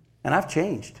 And I've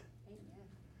changed.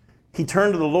 He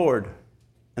turned to the Lord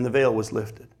and the veil was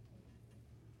lifted.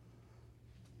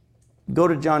 Go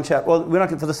to John chapter, well, we're not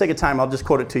going, for the sake of time, I'll just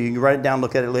quote it to you. You can write it down,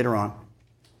 look at it later on.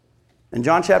 In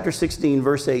John chapter 16,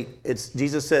 verse 8,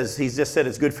 Jesus says, he's just said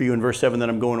it's good for you in verse 7 that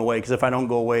I'm going away, because if I don't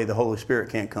go away, the Holy Spirit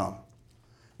can't come.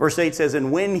 Verse 8 says,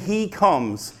 and when he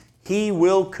comes, he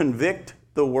will convict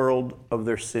the world of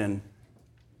their sin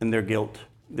and their guilt,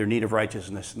 their need of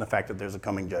righteousness, and the fact that there's a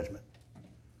coming judgment.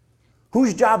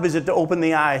 Whose job is it to open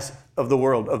the eyes of the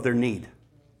world of their need?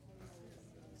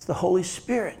 It's the Holy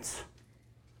Spirit's.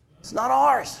 It's not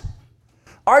ours.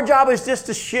 Our job is just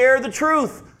to share the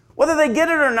truth. Whether they get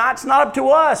it or not, it's not up to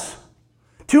us.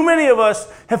 Too many of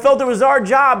us have felt it was our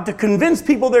job to convince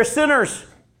people they're sinners.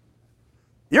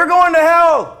 You're going to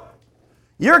hell.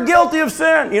 You're guilty of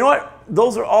sin. You know what?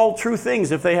 Those are all true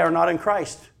things if they are not in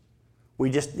Christ. We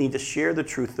just need to share the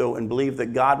truth, though, and believe that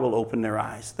God will open their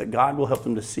eyes, that God will help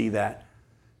them to see that.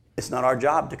 It's not our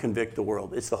job to convict the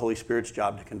world. It's the Holy Spirit's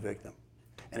job to convict them.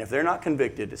 And if they're not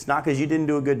convicted, it's not because you didn't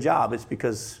do a good job. It's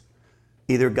because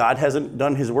either God hasn't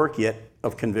done his work yet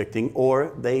of convicting,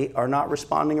 or they are not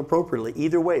responding appropriately.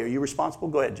 Either way, are you responsible?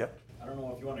 Go ahead, Jeff. I don't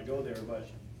know if you want to go there, but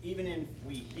even if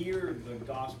we hear the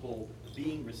gospel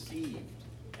being received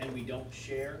and we don't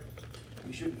share,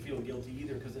 we shouldn't feel guilty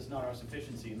either, because it's not our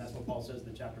sufficiency, and that's what Paul says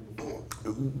in the chapter before.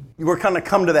 We're going to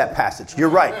come to that passage. You're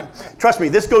right. Trust me,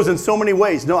 this goes in so many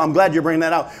ways. No, I'm glad you're bringing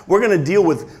that out. We're going to deal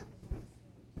with,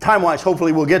 time-wise,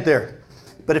 hopefully we'll get there.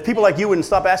 But if people like you wouldn't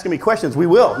stop asking me questions, we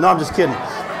will. No, I'm just kidding.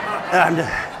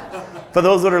 For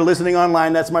those that are listening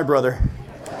online, that's my brother.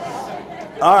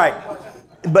 All right.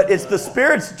 But it's the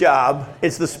Spirit's job.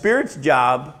 It's the Spirit's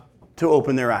job to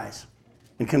open their eyes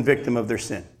and convict them of their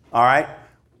sin. All right?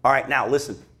 All right, now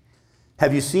listen.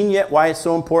 Have you seen yet why it's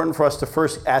so important for us to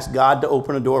first ask God to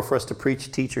open a door for us to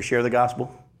preach, teach, or share the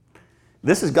gospel?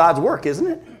 This is God's work, isn't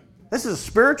it? This is a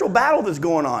spiritual battle that's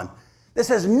going on. This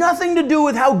has nothing to do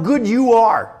with how good you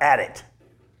are at it.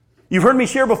 You've heard me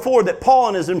share before that Paul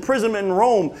in his imprisonment in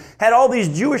Rome had all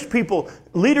these Jewish people,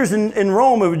 leaders in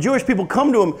Rome of Jewish people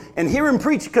come to him and hear him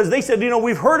preach because they said,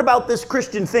 we've heard about this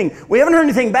Christian thing. We haven't heard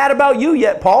anything bad about you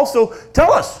yet, Paul, so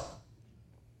tell us.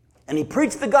 And he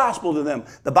preached the gospel to them.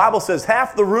 The Bible says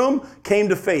half the room came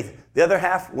to faith. The other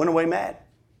half went away mad.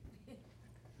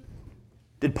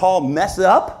 Did Paul mess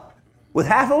up with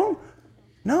half of them?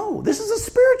 No, this is a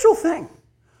spiritual thing.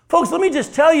 Folks, let me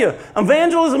just tell you,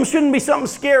 evangelism shouldn't be something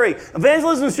scary.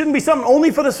 Evangelism shouldn't be something only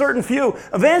for the certain few.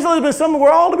 Evangelism is something we're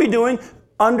all to be doing,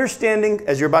 understanding,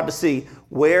 as you're about to see,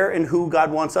 where and who God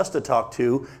wants us to talk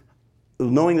to,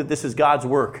 knowing that this is God's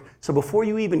work. So before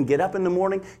you even get up in the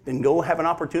morning and go have an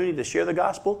opportunity to share the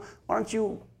gospel, why don't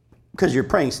you, because you're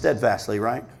praying steadfastly,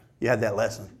 right? You had that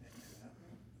lesson.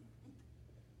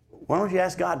 Why don't you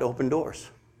ask God to open doors?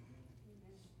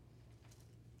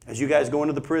 As you guys go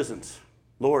into the prisons,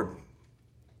 Lord,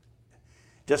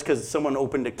 just because someone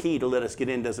opened a key to let us get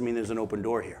in doesn't mean there's an open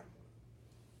door here.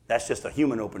 That's just a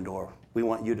human open door. We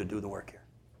want you to do the work here.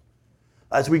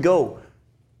 As we go,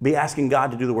 be asking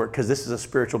God to do the work, because this is a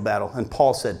spiritual battle. And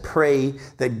Paul said, pray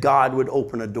that God would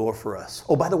open a door for us.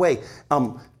 Oh, by the way,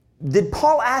 did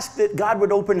Paul ask that God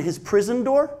would open his prison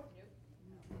door?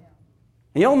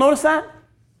 And you don't notice that?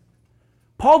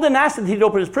 Paul didn't ask that he'd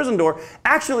open his prison door.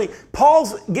 Actually,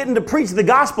 Paul's getting to preach the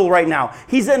gospel right now.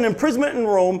 He's in imprisonment in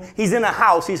Rome. He's in a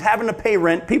house. He's having to pay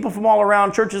rent. People from all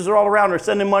around, churches are all around, are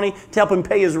sending money to help him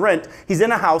pay his rent. He's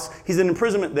in a house. He's in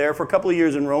imprisonment there for a couple of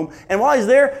years in Rome. And while he's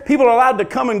there, people are allowed to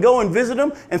come and go and visit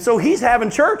him. And so he's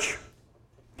having church.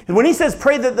 And when he says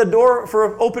pray that the door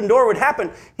for an open door would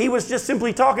happen, he was just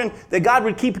simply talking that God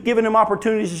would keep giving him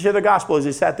opportunities to share the gospel as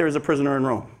he sat there as a prisoner in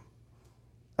Rome.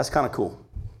 That's kind of cool.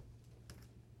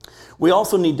 We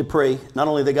also need to pray, not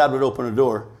only that God would open a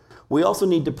door, we also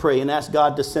need to pray and ask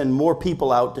God to send more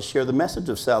people out to share the message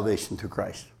of salvation through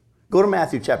Christ. Go to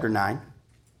Matthew chapter 9.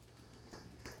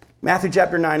 Matthew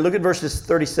chapter 9, look at verses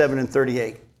 37 and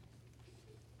 38.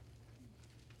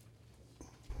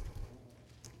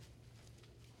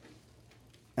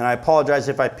 And I apologize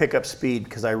if I pick up speed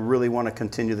because I really want to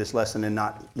continue this lesson and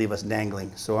not leave us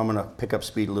dangling. So I'm going to pick up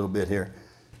speed a little bit here.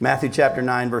 Matthew chapter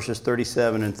 9, verses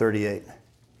 37 and 38.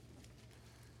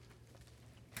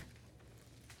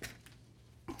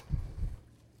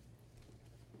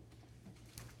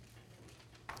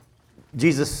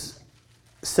 Jesus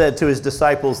said to his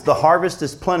disciples, "The harvest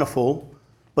is plentiful,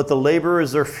 but the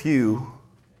laborers are few."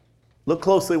 Look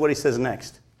closely what he says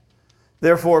next.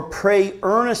 "Therefore, pray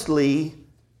earnestly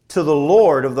to the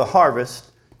Lord of the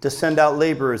harvest to send out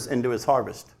laborers into his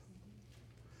harvest."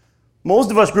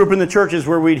 Most of us grew up in the churches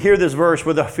where we'd hear this verse,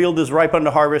 where the field is ripe unto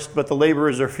harvest, but the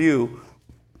laborers are few.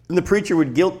 And the preacher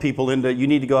would guilt people into, you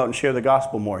need to go out and share the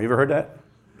gospel more. You ever heard that?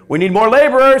 We need more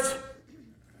laborers.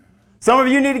 Some of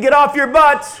you need to get off your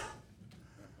butts.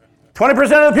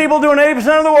 20% of the people doing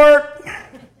 80% of the work.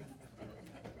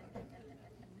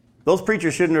 Those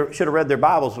preachers should have read their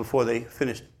Bibles before they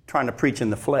finished trying to preach in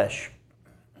the flesh.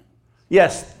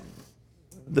 Yes,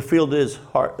 the field is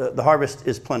the harvest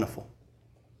is plentiful.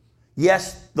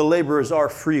 Yes, the laborers are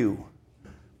few.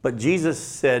 But Jesus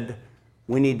said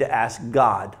we need to ask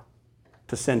God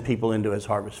to send people into his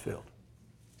harvest field.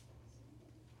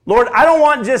 Lord, I don't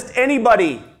want just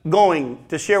anybody going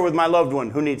to share with my loved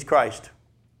one who needs Christ.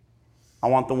 I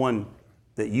want the one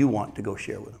that you want to go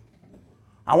share with them.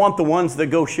 I want the ones that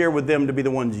go share with them to be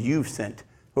the ones you've sent,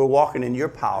 who are walking in your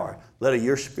power, led of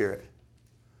your spirit.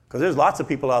 Because there's lots of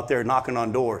people out there knocking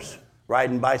on doors,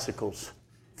 riding bicycles,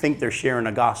 think they're sharing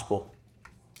a gospel,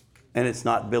 and it's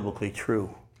not biblically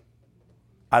true.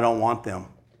 I don't want them.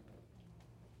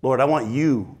 Lord, I want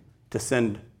you to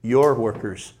send your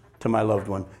workers to my loved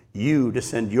one. You to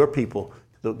send your people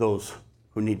to those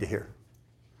who need to hear.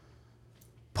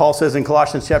 Paul says in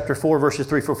Colossians chapter 4, verses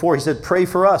 3 through 4, he said, "Pray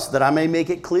for us that I may make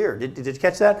it clear." Did you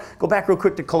catch that? Go back real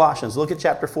quick to Colossians. Look at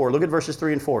chapter 4. Look at verses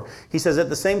 3 and 4. He says, "At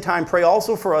the same time, pray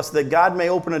also for us that God may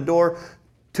open a door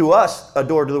to us,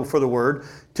 for the word,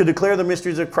 to declare the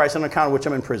mysteries of Christ, on account of which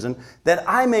I'm in prison, that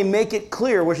I may make it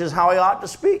clear which is how I ought to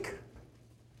speak."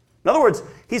 In other words,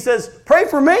 he says, pray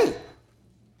for me.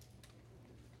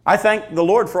 I thank the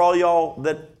Lord for all y'all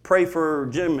that pray for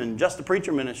Jim and Just the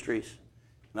Preacher Ministries.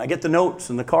 And I get the notes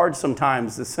and the cards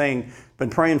sometimes that's saying, "Been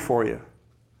praying for you."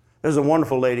 There's a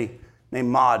wonderful lady named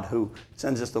Maud who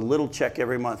sends just a little check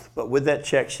every month. But with that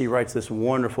check, she writes this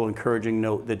wonderful, encouraging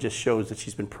note that just shows that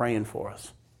she's been praying for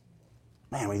us.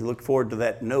 Man, we look forward to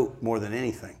that note more than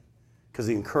anything because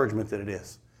the encouragement that it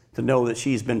is to know that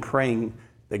she's been praying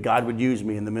that God would use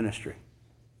me in the ministry.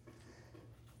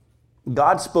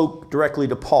 God spoke directly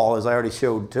to Paul, as I already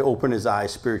showed, to open his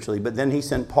eyes spiritually, but then he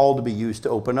sent Paul to be used to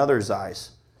open others'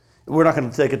 eyes. We're not going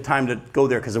to take a time to go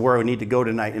there because of where we need to go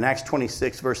tonight. In Acts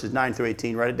 26, verses 9 through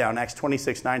 18, write it down. Acts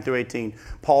 26, 9 through 18,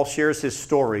 Paul shares his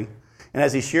story. And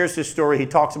as he shares his story, he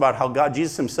talks about how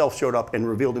Jesus himself showed up and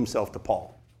revealed himself to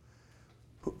Paul.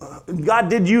 God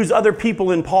did use other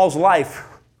people in Paul's life,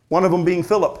 one of them being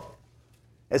Philip,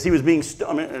 as he was being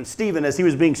Stephen, as he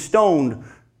was being stoned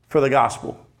for the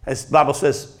gospel. As the Bible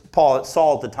says,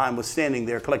 Saul at the time was standing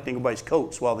there collecting everybody's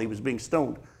coats while he was being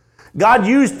stoned. God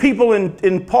used people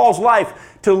in Paul's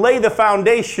life to lay the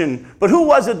foundation. But who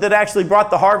was it that actually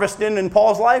brought the harvest in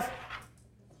Paul's life?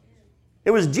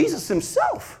 It was Jesus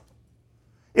himself.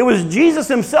 It was Jesus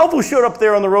himself who showed up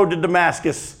there on the road to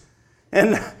Damascus.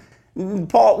 And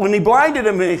Paul, when he blinded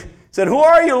him, he said, "Who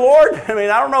are you, Lord?" I mean,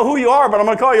 I don't know who you are, but I'm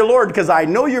going to call you Lord because I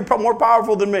know you're more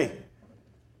powerful than me.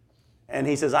 And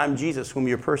he says, "I'm Jesus whom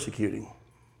you're persecuting."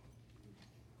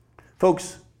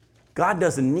 Folks, God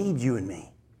doesn't need you and me.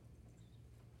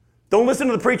 Don't listen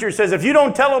to the preacher who says, if you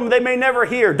don't tell them, they may never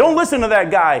hear. Don't listen to that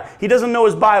guy. He doesn't know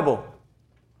his Bible.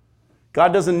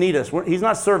 God doesn't need us. He's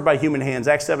not served by human hands.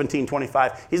 Acts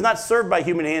 17:25. He's not served by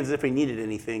human hands as if he needed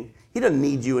anything. He doesn't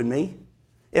need you and me.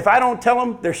 If I don't tell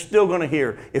them, they're still going to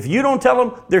hear. If you don't tell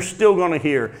them, they're still going to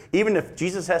hear. Even if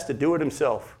Jesus has to do it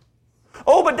himself.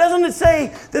 Oh, but doesn't it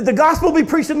say that the gospel will be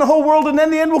preached in the whole world and then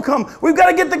the end will come? We've got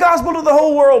to get the gospel to the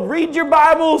whole world. Read your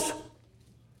Bibles.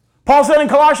 Paul said in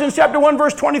Colossians chapter 1,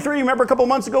 verse 23, remember a couple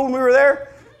months ago when we were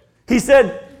there? He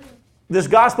said, this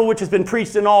gospel which has been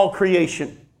preached in all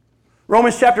creation.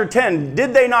 Romans chapter 10,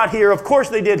 did they not hear? Of course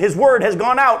they did. His word has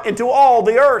gone out into all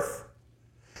the earth.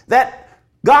 That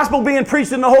gospel being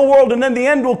preached in the whole world and then the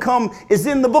end will come is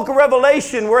in the book of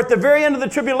Revelation, where at the very end of the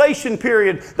tribulation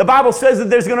period, the Bible says that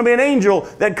there's going to be an angel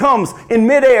that comes in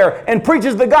midair and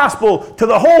preaches the gospel to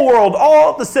the whole world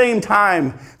all at the same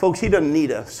time. Folks, he doesn't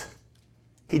need us.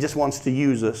 He just wants to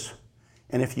use us.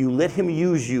 And if you let him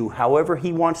use you however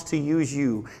he wants to use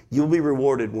you, you'll be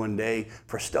rewarded one day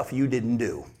for stuff you didn't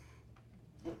do.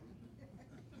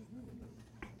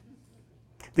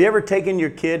 Have you ever taken your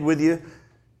kid with you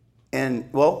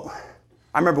And, well,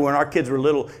 I remember when our kids were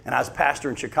little and I was pastor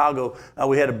in Chicago,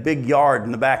 we had a big yard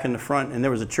in the back and the front, and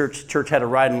there was a church. Church had a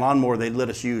riding lawnmower they'd let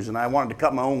us use, and I wanted to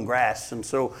cut my own grass. And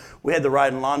so we had the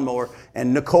riding lawnmower,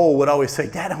 and Nicole would always say,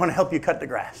 Dad, I want to help you cut the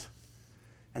grass.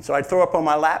 And so I'd throw up on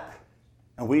my lap,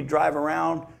 and we'd drive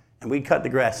around, and we'd cut the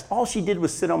grass. All she did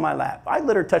was sit on my lap. I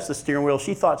let her touch the steering wheel.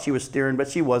 She thought she was steering, but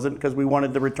she wasn't, because we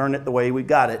wanted to return it the way we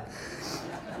got it.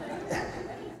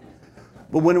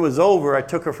 But when it was over, I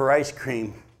took her for ice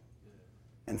cream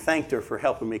and thanked her for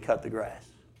helping me cut the grass.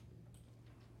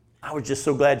 I was just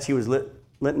so glad she was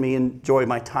letting me enjoy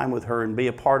my time with her and be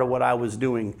a part of what I was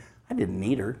doing. I didn't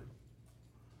need her,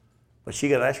 but she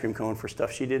got an ice cream cone for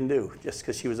stuff she didn't do just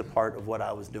because she was a part of what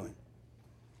I was doing.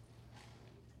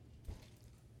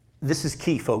 This is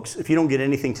key, folks. If you don't get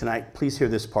anything tonight, please hear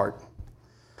this part.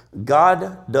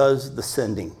 God does the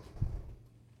sending,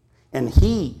 and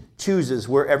He chooses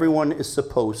where everyone is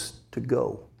supposed to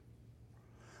go.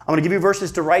 I'm going to give you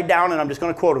verses to write down, and I'm just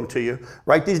going to quote them to you.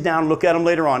 Write these down, look at them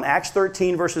later on. Acts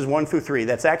 13, verses 1 through 3.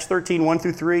 That's Acts 13, 1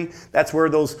 through 3. That's where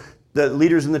the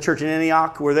leaders in the church in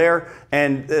Antioch were there,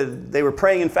 and they were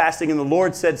praying and fasting, and the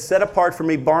Lord said, set apart for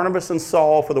me Barnabas and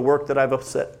Saul for the work that I've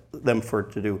set them for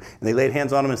to do. And they laid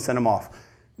hands on them and sent them off.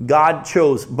 God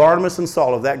chose Barnabas and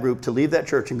Saul of that group to leave that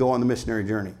church and go on the missionary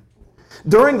journey.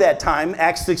 During that time,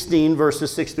 Acts 16,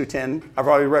 verses 6 through 10, I've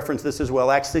already referenced this as well,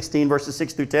 Acts 16, verses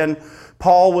 6 through 10,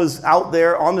 Paul was out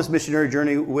there on this missionary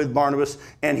journey with Barnabas,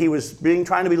 and he was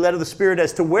trying to be led of the Spirit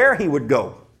as to where he would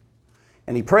go.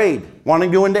 And he prayed, wanting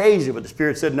to go into Asia, but the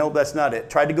Spirit said, no, that's not it.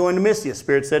 Tried to go into Mysia,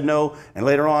 Spirit said no, and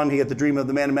later on he had the dream of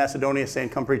the man in Macedonia saying,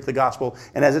 come preach the gospel.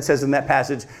 And as it says in that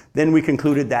passage, then we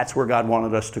concluded that's where God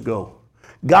wanted us to go.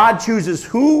 God chooses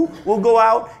who will go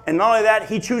out, and not only that,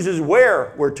 He chooses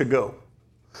where we're to go.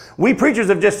 We preachers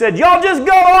have just said, y'all just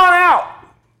go on out.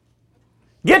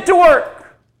 Get to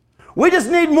work. We just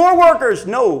need more workers.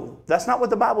 No, that's not what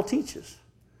the Bible teaches.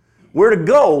 We're to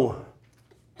go,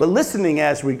 but listening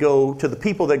as we go to the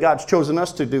people that God's chosen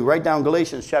us to do. Write down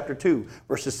Galatians chapter 2,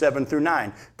 verses 7 through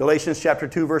 9. Galatians chapter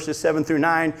 2, verses 7 through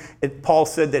 9. Paul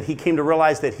said that he came to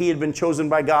realize that he had been chosen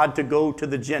by God to go to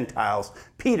the Gentiles.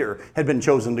 Peter had been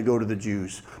chosen to go to the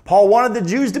Jews. Paul wanted the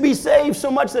Jews to be saved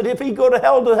so much that if he'd go to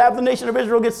hell to have the nation of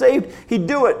Israel get saved, he'd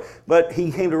do it. But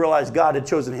he came to realize God had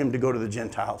chosen him to go to the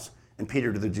Gentiles and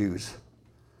Peter to the Jews.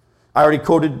 I already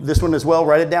quoted this one as well.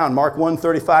 Write it down. Mark 1,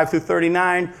 35 through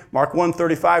 39. Mark 1,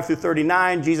 35 through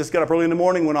 39. Jesus got up early in the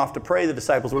morning, went off to pray. The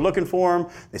disciples were looking for him.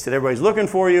 They said, everybody's looking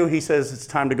for you. He says, it's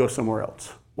time to go somewhere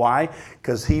else. Why?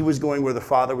 Because he was going where the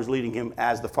Father was leading him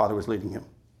as the Father was leading him.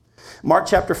 Mark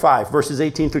chapter 5, verses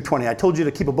 18 through 20. I told you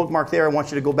to keep a bookmark there. I want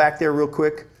you to go back there real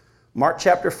quick. Mark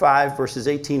chapter 5, verses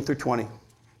 18 through 20.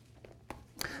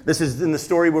 This is in the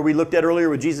story where we looked at earlier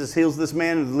where Jesus heals this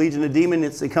man with the legion of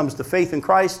demons. It comes to faith in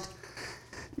Christ.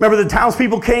 Remember the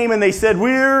townspeople came and they said,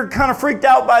 we're kind of freaked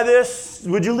out by this.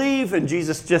 Would you leave? And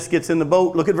Jesus just gets in the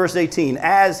boat. Look at verse 18.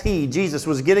 As he, Jesus,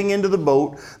 was getting into the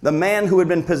boat, the man who had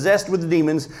been possessed with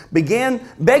demons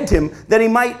begged him that he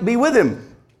might be with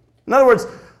him. In other words,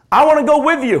 I want to go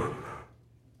with you.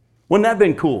 Wouldn't that have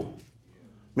been cool?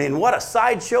 I mean, what a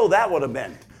sideshow that would have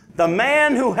been. The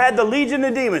man who had the legion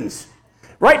of demons,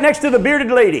 right next to the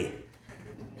bearded lady.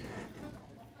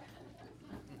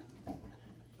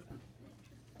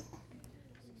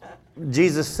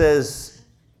 Jesus says,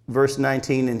 verse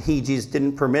 19, and he, Jesus,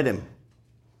 didn't permit him.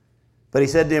 But he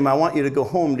said to him, I want you to go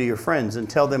home to your friends and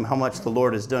tell them how much the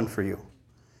Lord has done for you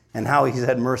and how he's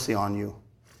had mercy on you.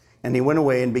 And he went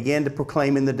away and began to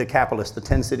proclaim in the Decapolis, the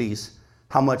 10 cities,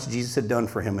 how much Jesus had done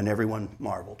for him, and everyone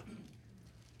marveled.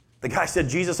 The guy said,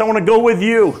 Jesus, I want to go with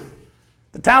you.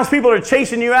 The townspeople are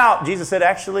chasing you out. Jesus said,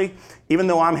 actually, even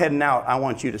though I'm heading out, I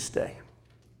want you to stay.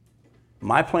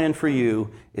 My plan for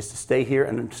you is to stay here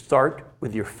and start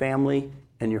with your family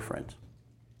and your friends.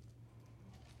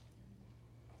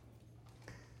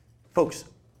 Folks,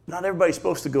 not everybody's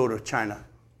supposed to go to China.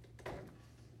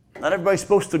 Not everybody's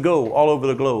supposed to go all over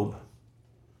the globe.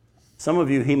 Some of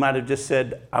you, he might have just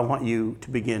said, I want you to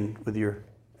begin with your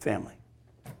family.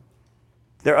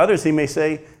 There are others he may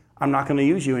say, I'm not going to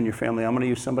use you and your family. I'm going to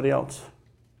use somebody else.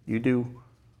 You do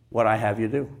what I have you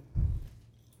do.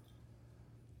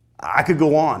 I could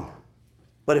go on.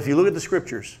 But if you look at the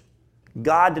scriptures,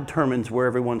 God determines where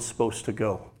everyone's supposed to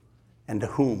go and to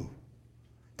whom.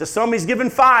 To some he's given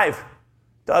 5.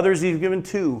 To others he's given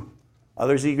 2.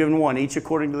 Others he's given 1, each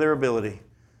according to their ability.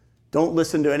 Don't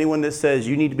listen to anyone that says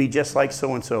you need to be just like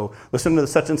so-and-so. Listen to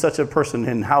such and such a person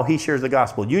and how he shares the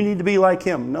gospel. You need to be like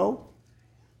him. No.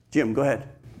 Jim, go ahead.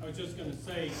 I was just going to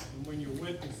say, when you're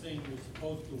witnessing, you're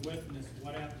supposed to witness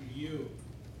what happened to you,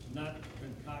 not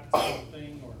concoct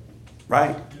something or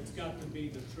Right? It's got to be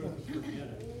the truth, forget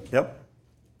it. Yep.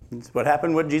 It's what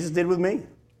happened, what Jesus did with me.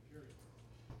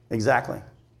 Exactly.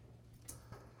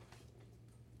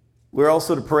 We're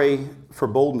also to pray for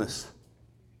boldness.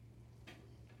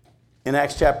 In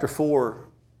Acts chapter 4,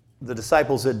 the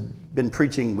disciples had been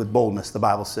preaching with boldness, the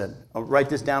Bible said. I'll write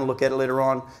this down and look at it later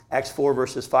on. Acts 4,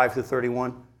 verses 5 through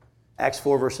 31. Acts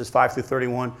 4, verses 5 through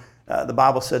 31. The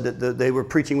Bible said that they were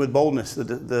preaching with boldness.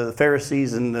 The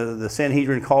Pharisees and the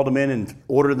Sanhedrin called them in and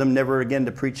ordered them never again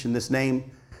to preach in this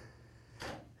name.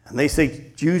 And they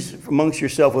say, Jews amongst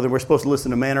yourself, whether we're supposed to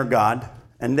listen to man or God.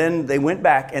 And then they went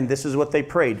back, and this is what they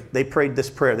prayed. They prayed this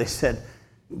prayer. They said,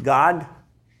 God,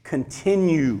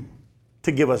 continue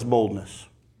to give us boldness.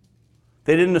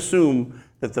 They didn't assume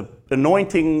that the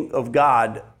anointing of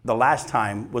God the last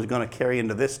time was going to carry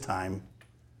into this time.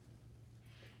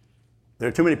 There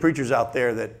are too many preachers out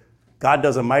there that God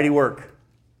does a mighty work,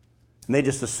 and they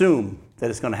just assume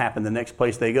that it's going to happen the next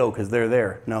place they go because they're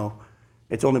there. No,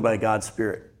 it's only by God's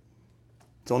Spirit.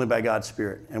 It's only by God's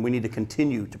Spirit, and we need to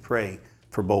continue to pray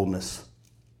for boldness.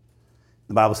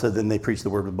 The Bible said then they preached the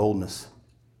word with boldness.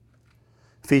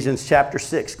 Ephesians chapter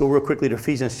 6. Go real quickly to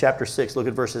Ephesians chapter 6. Look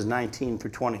at verses 19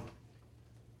 through 20.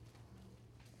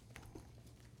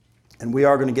 And we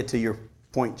are going to get to your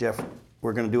point, Jeff.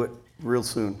 We're going to do it real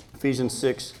soon. Ephesians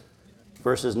 6,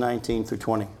 verses 19 through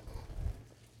 20.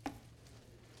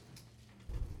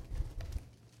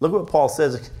 Look what Paul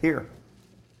says here.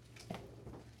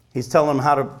 He's telling them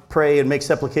how to pray and make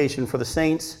supplication for the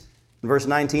saints. In verse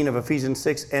 19 of Ephesians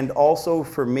 6, and also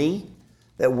for me,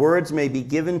 that words may be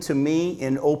given to me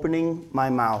in opening my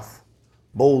mouth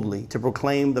boldly to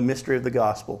proclaim the mystery of the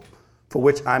gospel, for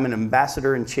which I'm an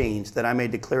ambassador in chains, that I may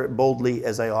declare it boldly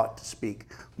as I ought to speak.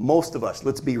 Most of us,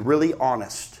 let's be really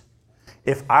honest.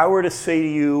 If I were to say to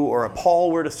you, or a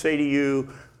Paul were to say to you,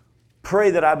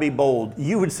 pray that I be bold,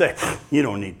 you would say, you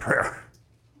don't need prayer.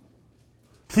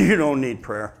 You don't need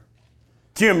prayer.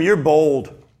 Jim, you're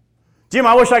bold. Jim,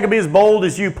 I wish I could be as bold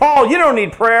as you. Paul, you don't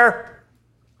need prayer.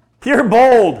 You're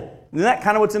bold. Isn't that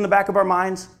kind of what's in the back of our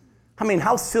minds? I mean,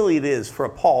 how silly it is for a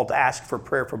Paul to ask for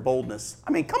prayer for boldness.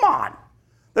 I mean, come on.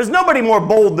 There's nobody more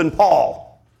bold than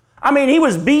Paul. I mean, he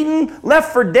was beaten,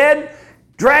 left for dead,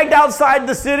 dragged outside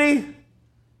the city,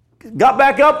 got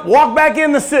back up, walked back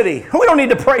in the city. We don't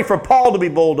need to pray for Paul to be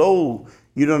bold. Oh,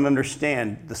 you don't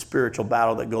understand the spiritual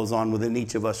battle that goes on within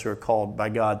each of us who are called by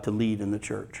God to lead in the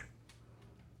church.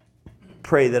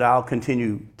 Pray that I'll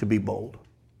continue to be bold.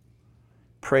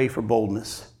 Pray for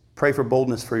boldness. Pray for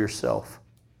boldness for yourself.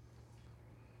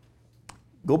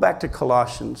 Go back to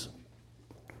Colossians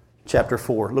chapter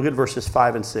 4. Look at verses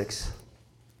 5 and 6.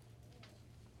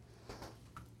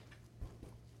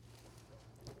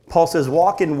 Paul says,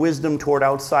 walk in wisdom toward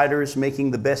outsiders, making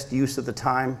the best use of the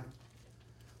time.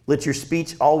 Let your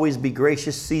speech always be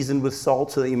gracious, seasoned with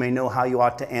salt, so that you may know how you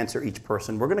ought to answer each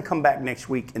person. We're going to come back next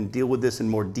week and deal with this in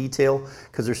more detail,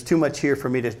 because there's too much here for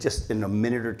me to just, in a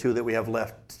minute or two that we have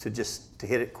left, to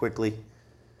hit it quickly.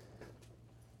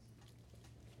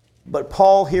 But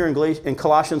Paul here in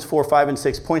Colossians 4, 5, and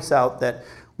 6 points out that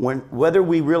whether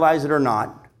we realize it or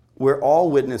not, we're all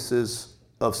witnesses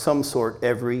of some sort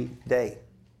every day.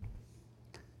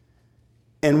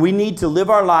 And we need to live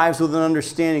our lives with an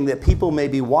understanding that people may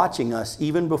be watching us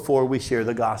even before we share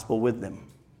the gospel with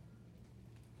them.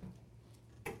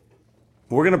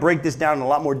 We're going to break this down in a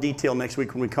lot more detail next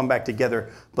week when we come back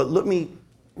together. But let me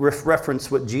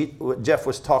reference what Jeff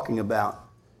was talking about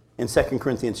in 2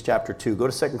 Corinthians chapter 2. Go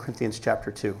to 2 Corinthians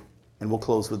chapter 2, and we'll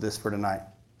close with this for tonight.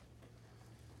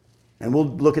 And we'll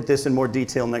look at this in more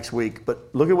detail next week. But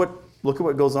look at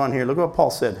what goes on here. Look at what Paul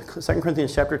said. 2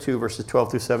 Corinthians chapter 2, verses 12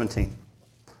 through 17.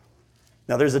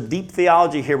 Now, there's a deep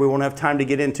theology here we won't have time to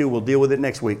get into. We'll deal with it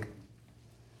next week.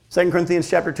 2 Corinthians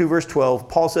chapter 2, verse 12,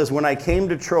 Paul says, when I came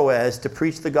to Troas to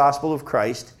preach the gospel of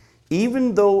Christ,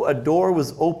 even though a door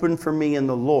was open for me in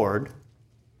the Lord.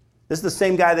 This is the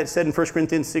same guy that said in 1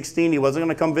 Corinthians 16 he wasn't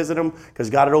going to come visit him because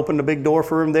God had opened a big door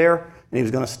for him there, and he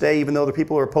was going to stay even though the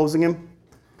people were opposing him.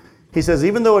 He says,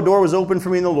 even though a door was open for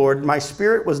me in the Lord, my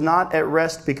spirit was not at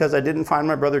rest because I didn't find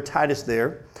my brother Titus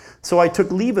there. So I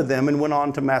took leave of them and went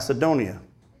on to Macedonia.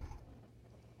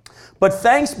 But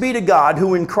thanks be to God,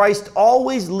 who in Christ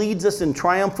always leads us in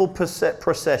triumphal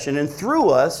procession, and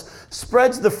through us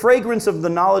spreads the fragrance of the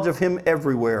knowledge of him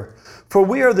everywhere. For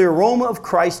we are the aroma of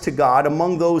Christ to God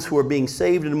among those who are being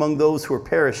saved and among those who are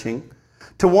perishing.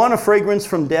 To one a fragrance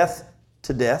from death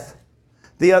to death,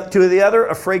 to the other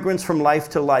a fragrance from life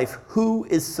to life. Who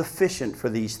is sufficient for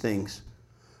these things?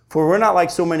 For we're not like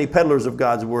so many peddlers of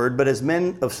God's word, but as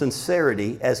men of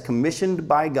sincerity, as commissioned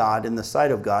by God in the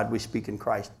sight of God, we speak in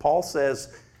Christ. Paul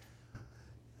says,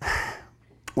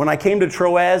 When I came to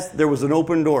Troas, there was an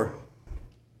open door.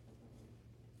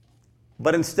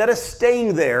 But instead of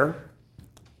staying there,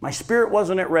 my spirit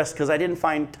wasn't at rest because I didn't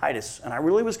find Titus. And I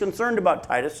really was concerned about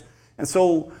Titus. And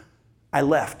so I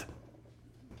left.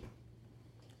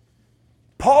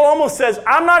 Paul almost says,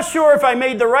 I'm not sure if I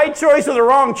made the right choice or the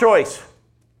wrong choice.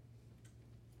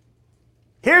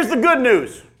 Here's the good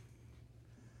news.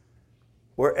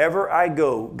 Wherever I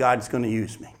go, God's going to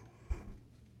use me.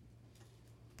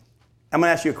 I'm going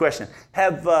to ask you a question.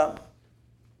 Have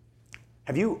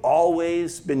you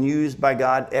always been used by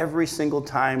God every single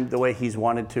time the way He's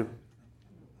wanted to?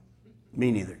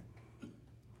 Me neither.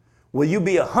 Will you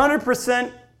be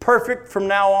 100% perfect from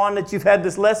now on that you've had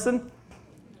this lesson?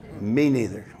 Me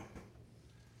neither.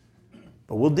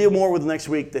 But we'll deal more with next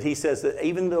week that he says that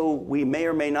even though we may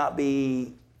or may not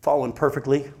be following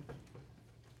perfectly,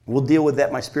 we'll deal with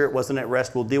that. My spirit wasn't at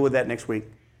rest. We'll deal with that next week.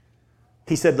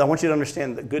 He said, I want you to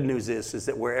understand the good news is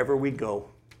that wherever we go,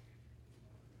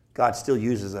 God still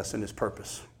uses us in His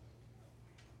purpose.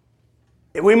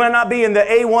 We might not be in the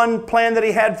A1 plan that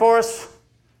He had for us,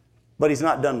 but He's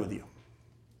not done with you.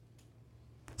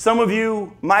 Some of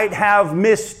you might have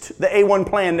missed the A1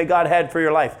 plan that God had for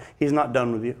your life. He's not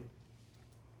done with you.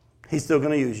 He's still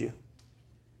going to use you.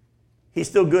 He's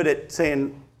still good at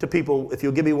saying to people, if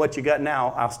you'll give me what you got now,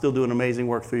 I'll still do an amazing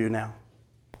work through you now.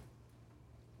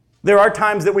 There are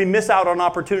times that we miss out on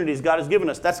opportunities God has given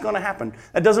us. That's going to happen.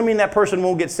 That doesn't mean that person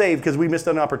won't get saved because we missed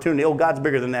an opportunity. Oh, God's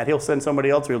bigger than that. He'll send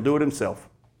somebody else or He'll do it Himself.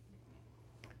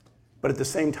 But at the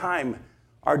same time,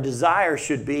 our desire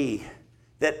should be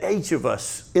that each of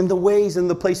us, in the ways and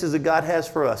the places that God has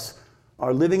for us,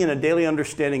 are living in a daily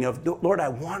understanding of, Lord, I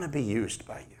want to be used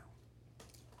by You.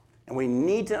 And we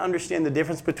need to understand the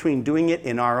difference between doing it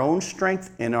in our own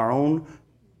strength, in our own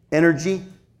energy,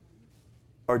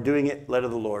 or doing it led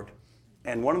of the Lord.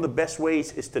 And one of the best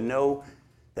ways is to know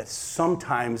that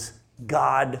sometimes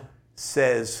God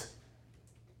says,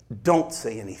 don't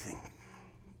say anything.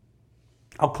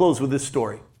 I'll close with this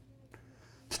story.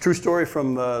 It's a true story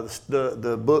from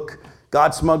the book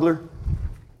God Smuggler.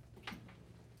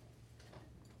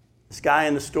 This guy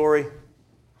in the story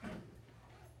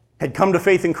had come to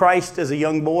faith in Christ as a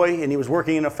young boy, and he was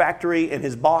working in a factory, and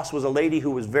his boss was a lady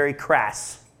who was very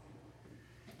crass.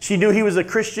 She knew he was a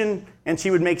Christian, and she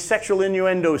would make sexual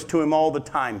innuendos to him all the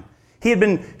time. He had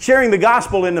been sharing the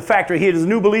gospel in the factory. He was a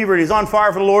new believer, and he was on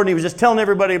fire for the Lord, and he was just telling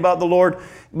everybody about the Lord.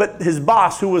 But his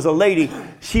boss, who was a lady,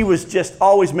 she was just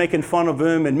always making fun of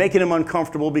him and making him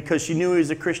uncomfortable because she knew he was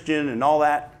a Christian and all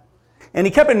that. And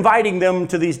he kept inviting them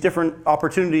to these different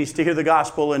opportunities to hear the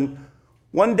gospel. And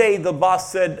one day the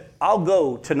boss said, I'll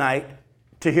go tonight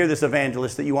to hear this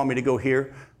evangelist that you want me to go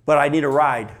hear, but I need a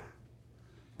ride.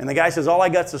 And the guy says, all I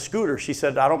got's a scooter. She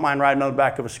said, I don't mind riding on the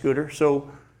back of a scooter. So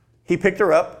he picked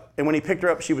her up, and when he picked her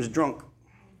up, she was drunk.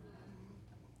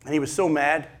 And he was so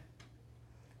mad.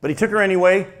 But he took her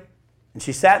anyway, and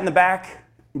she sat in the back.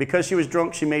 And because she was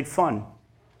drunk, she made fun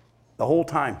the whole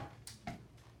time.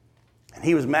 And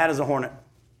he was mad as a hornet.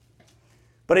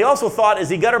 But he also thought,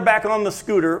 as he got her back on the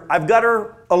scooter, I've got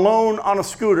her alone on a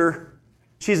scooter.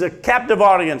 She's a captive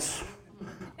audience.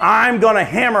 I'm going to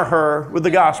hammer her with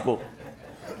the gospel.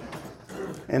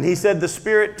 And he said the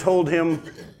Spirit told him,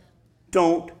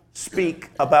 don't speak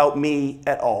about me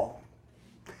at all.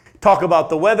 Talk about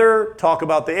the weather, talk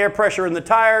about the air pressure in the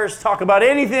tires, talk about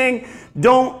anything.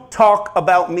 Don't talk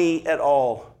about me at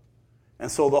all. And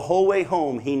so the whole way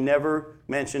home, he never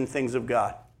mentioned things of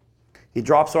God. He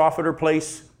drops her off at her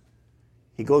place.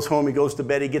 He goes home, he goes to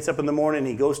bed, he gets up in the morning,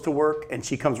 he goes to work, and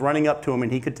she comes running up to him,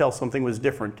 and he could tell something was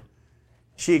different.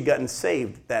 She had gotten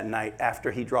saved that night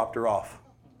after he dropped her off.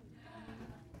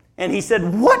 And he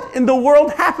said, what in the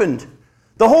world happened?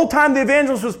 The whole time the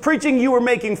evangelist was preaching, you were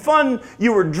making fun,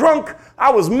 you were drunk,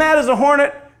 I was mad as a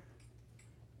hornet.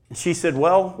 And she said,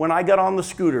 well, when I got on the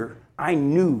scooter, I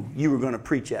knew you were going to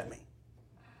preach at me.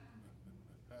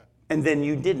 And then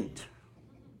you didn't.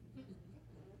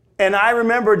 And I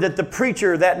remembered that the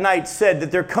preacher that night said that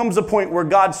there comes a point where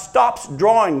God stops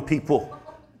drawing people.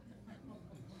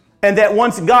 And that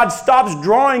once God stops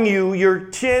drawing you, your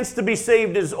chance to be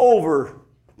saved is over.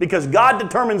 Because God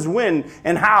determines when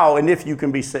and how and if you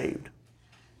can be saved.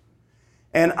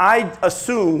 And I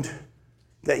assumed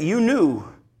that you knew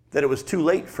that it was too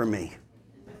late for me.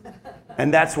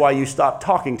 And that's why you stopped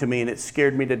talking to me, and it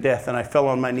scared me to death. And I fell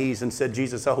on my knees and said,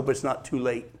 Jesus, I hope it's not too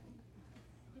late.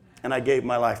 And I gave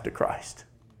my life to Christ.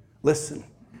 Listen,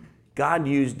 God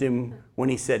used him when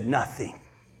he said nothing.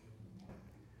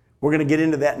 We're going to get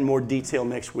into that in more detail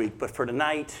next week. But for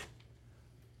tonight,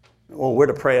 well, we're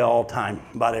to pray all the time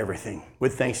about everything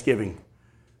with thanksgiving.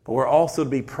 but we're also to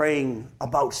be praying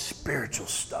about spiritual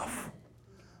stuff.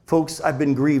 Folks, I've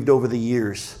been grieved over the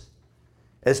years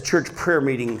as church prayer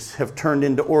meetings have turned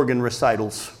into organ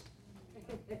recitals.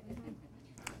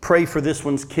 Pray for this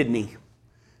one's kidney.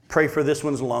 Pray for this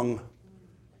one's lung.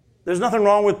 There's nothing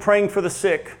wrong with praying for the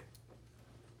sick,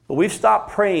 but we've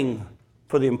stopped praying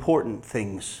for the important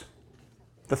things,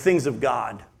 the things of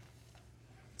God.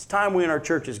 It's time we in our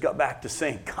churches got back to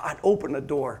saying, God, open the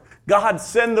door. God,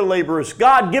 send the laborers.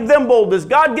 God, give them boldness.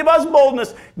 God, give us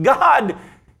boldness. God,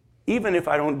 even if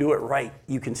I don't do it right,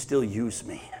 you can still use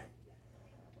me.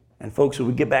 And folks, when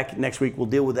we get back next week, we'll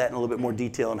deal with that in a little bit more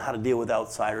detail on how to deal with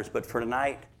outsiders. But for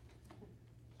tonight,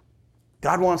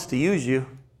 God wants to use you.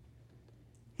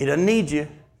 He doesn't need you.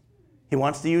 He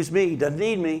wants to use me. He doesn't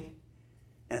need me.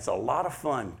 And it's a lot of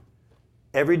fun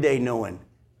every day knowing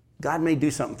God may do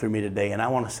something through me today, and I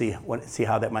want to see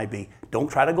how that might be. Don't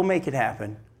try to go make it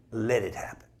happen. Let it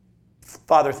happen.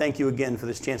 Father, thank you again for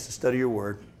this chance to study your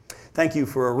word. Thank you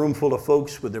for a room full of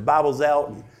folks with their Bibles out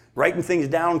and writing things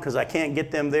down because I can't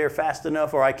get them there fast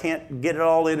enough or I can't get it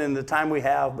all in the time we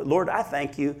have. But Lord, I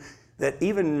thank you that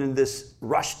even in this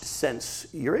rushed sense,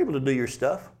 you're able to do your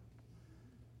stuff.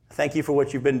 Thank you for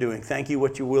what you've been doing. Thank you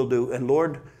what you will do. And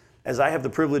Lord, as I have the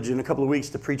privilege in a couple of weeks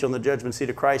to preach on the judgment seat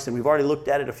of Christ, and we've already looked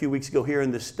at it a few weeks ago here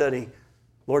in this study,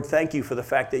 Lord, thank you for the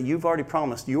fact that you've already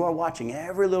promised you are watching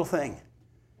every little thing.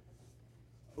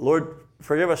 Lord,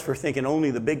 forgive us for thinking only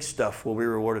the big stuff will be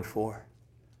rewarded for.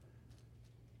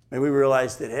 May we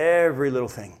realize that every little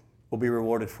thing will be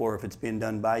rewarded for if it's being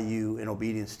done by you in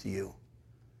obedience to you.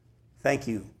 Thank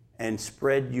you, and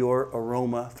spread your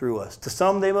aroma through us. To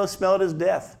some, they must smell it as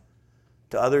death.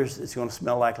 To others, it's going to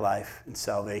smell like life and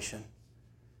salvation.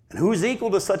 And who's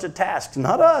equal to such a task?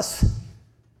 Not us,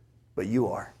 but you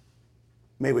are.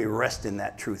 May we rest in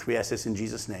that truth. We ask this in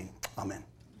Jesus' name. Amen.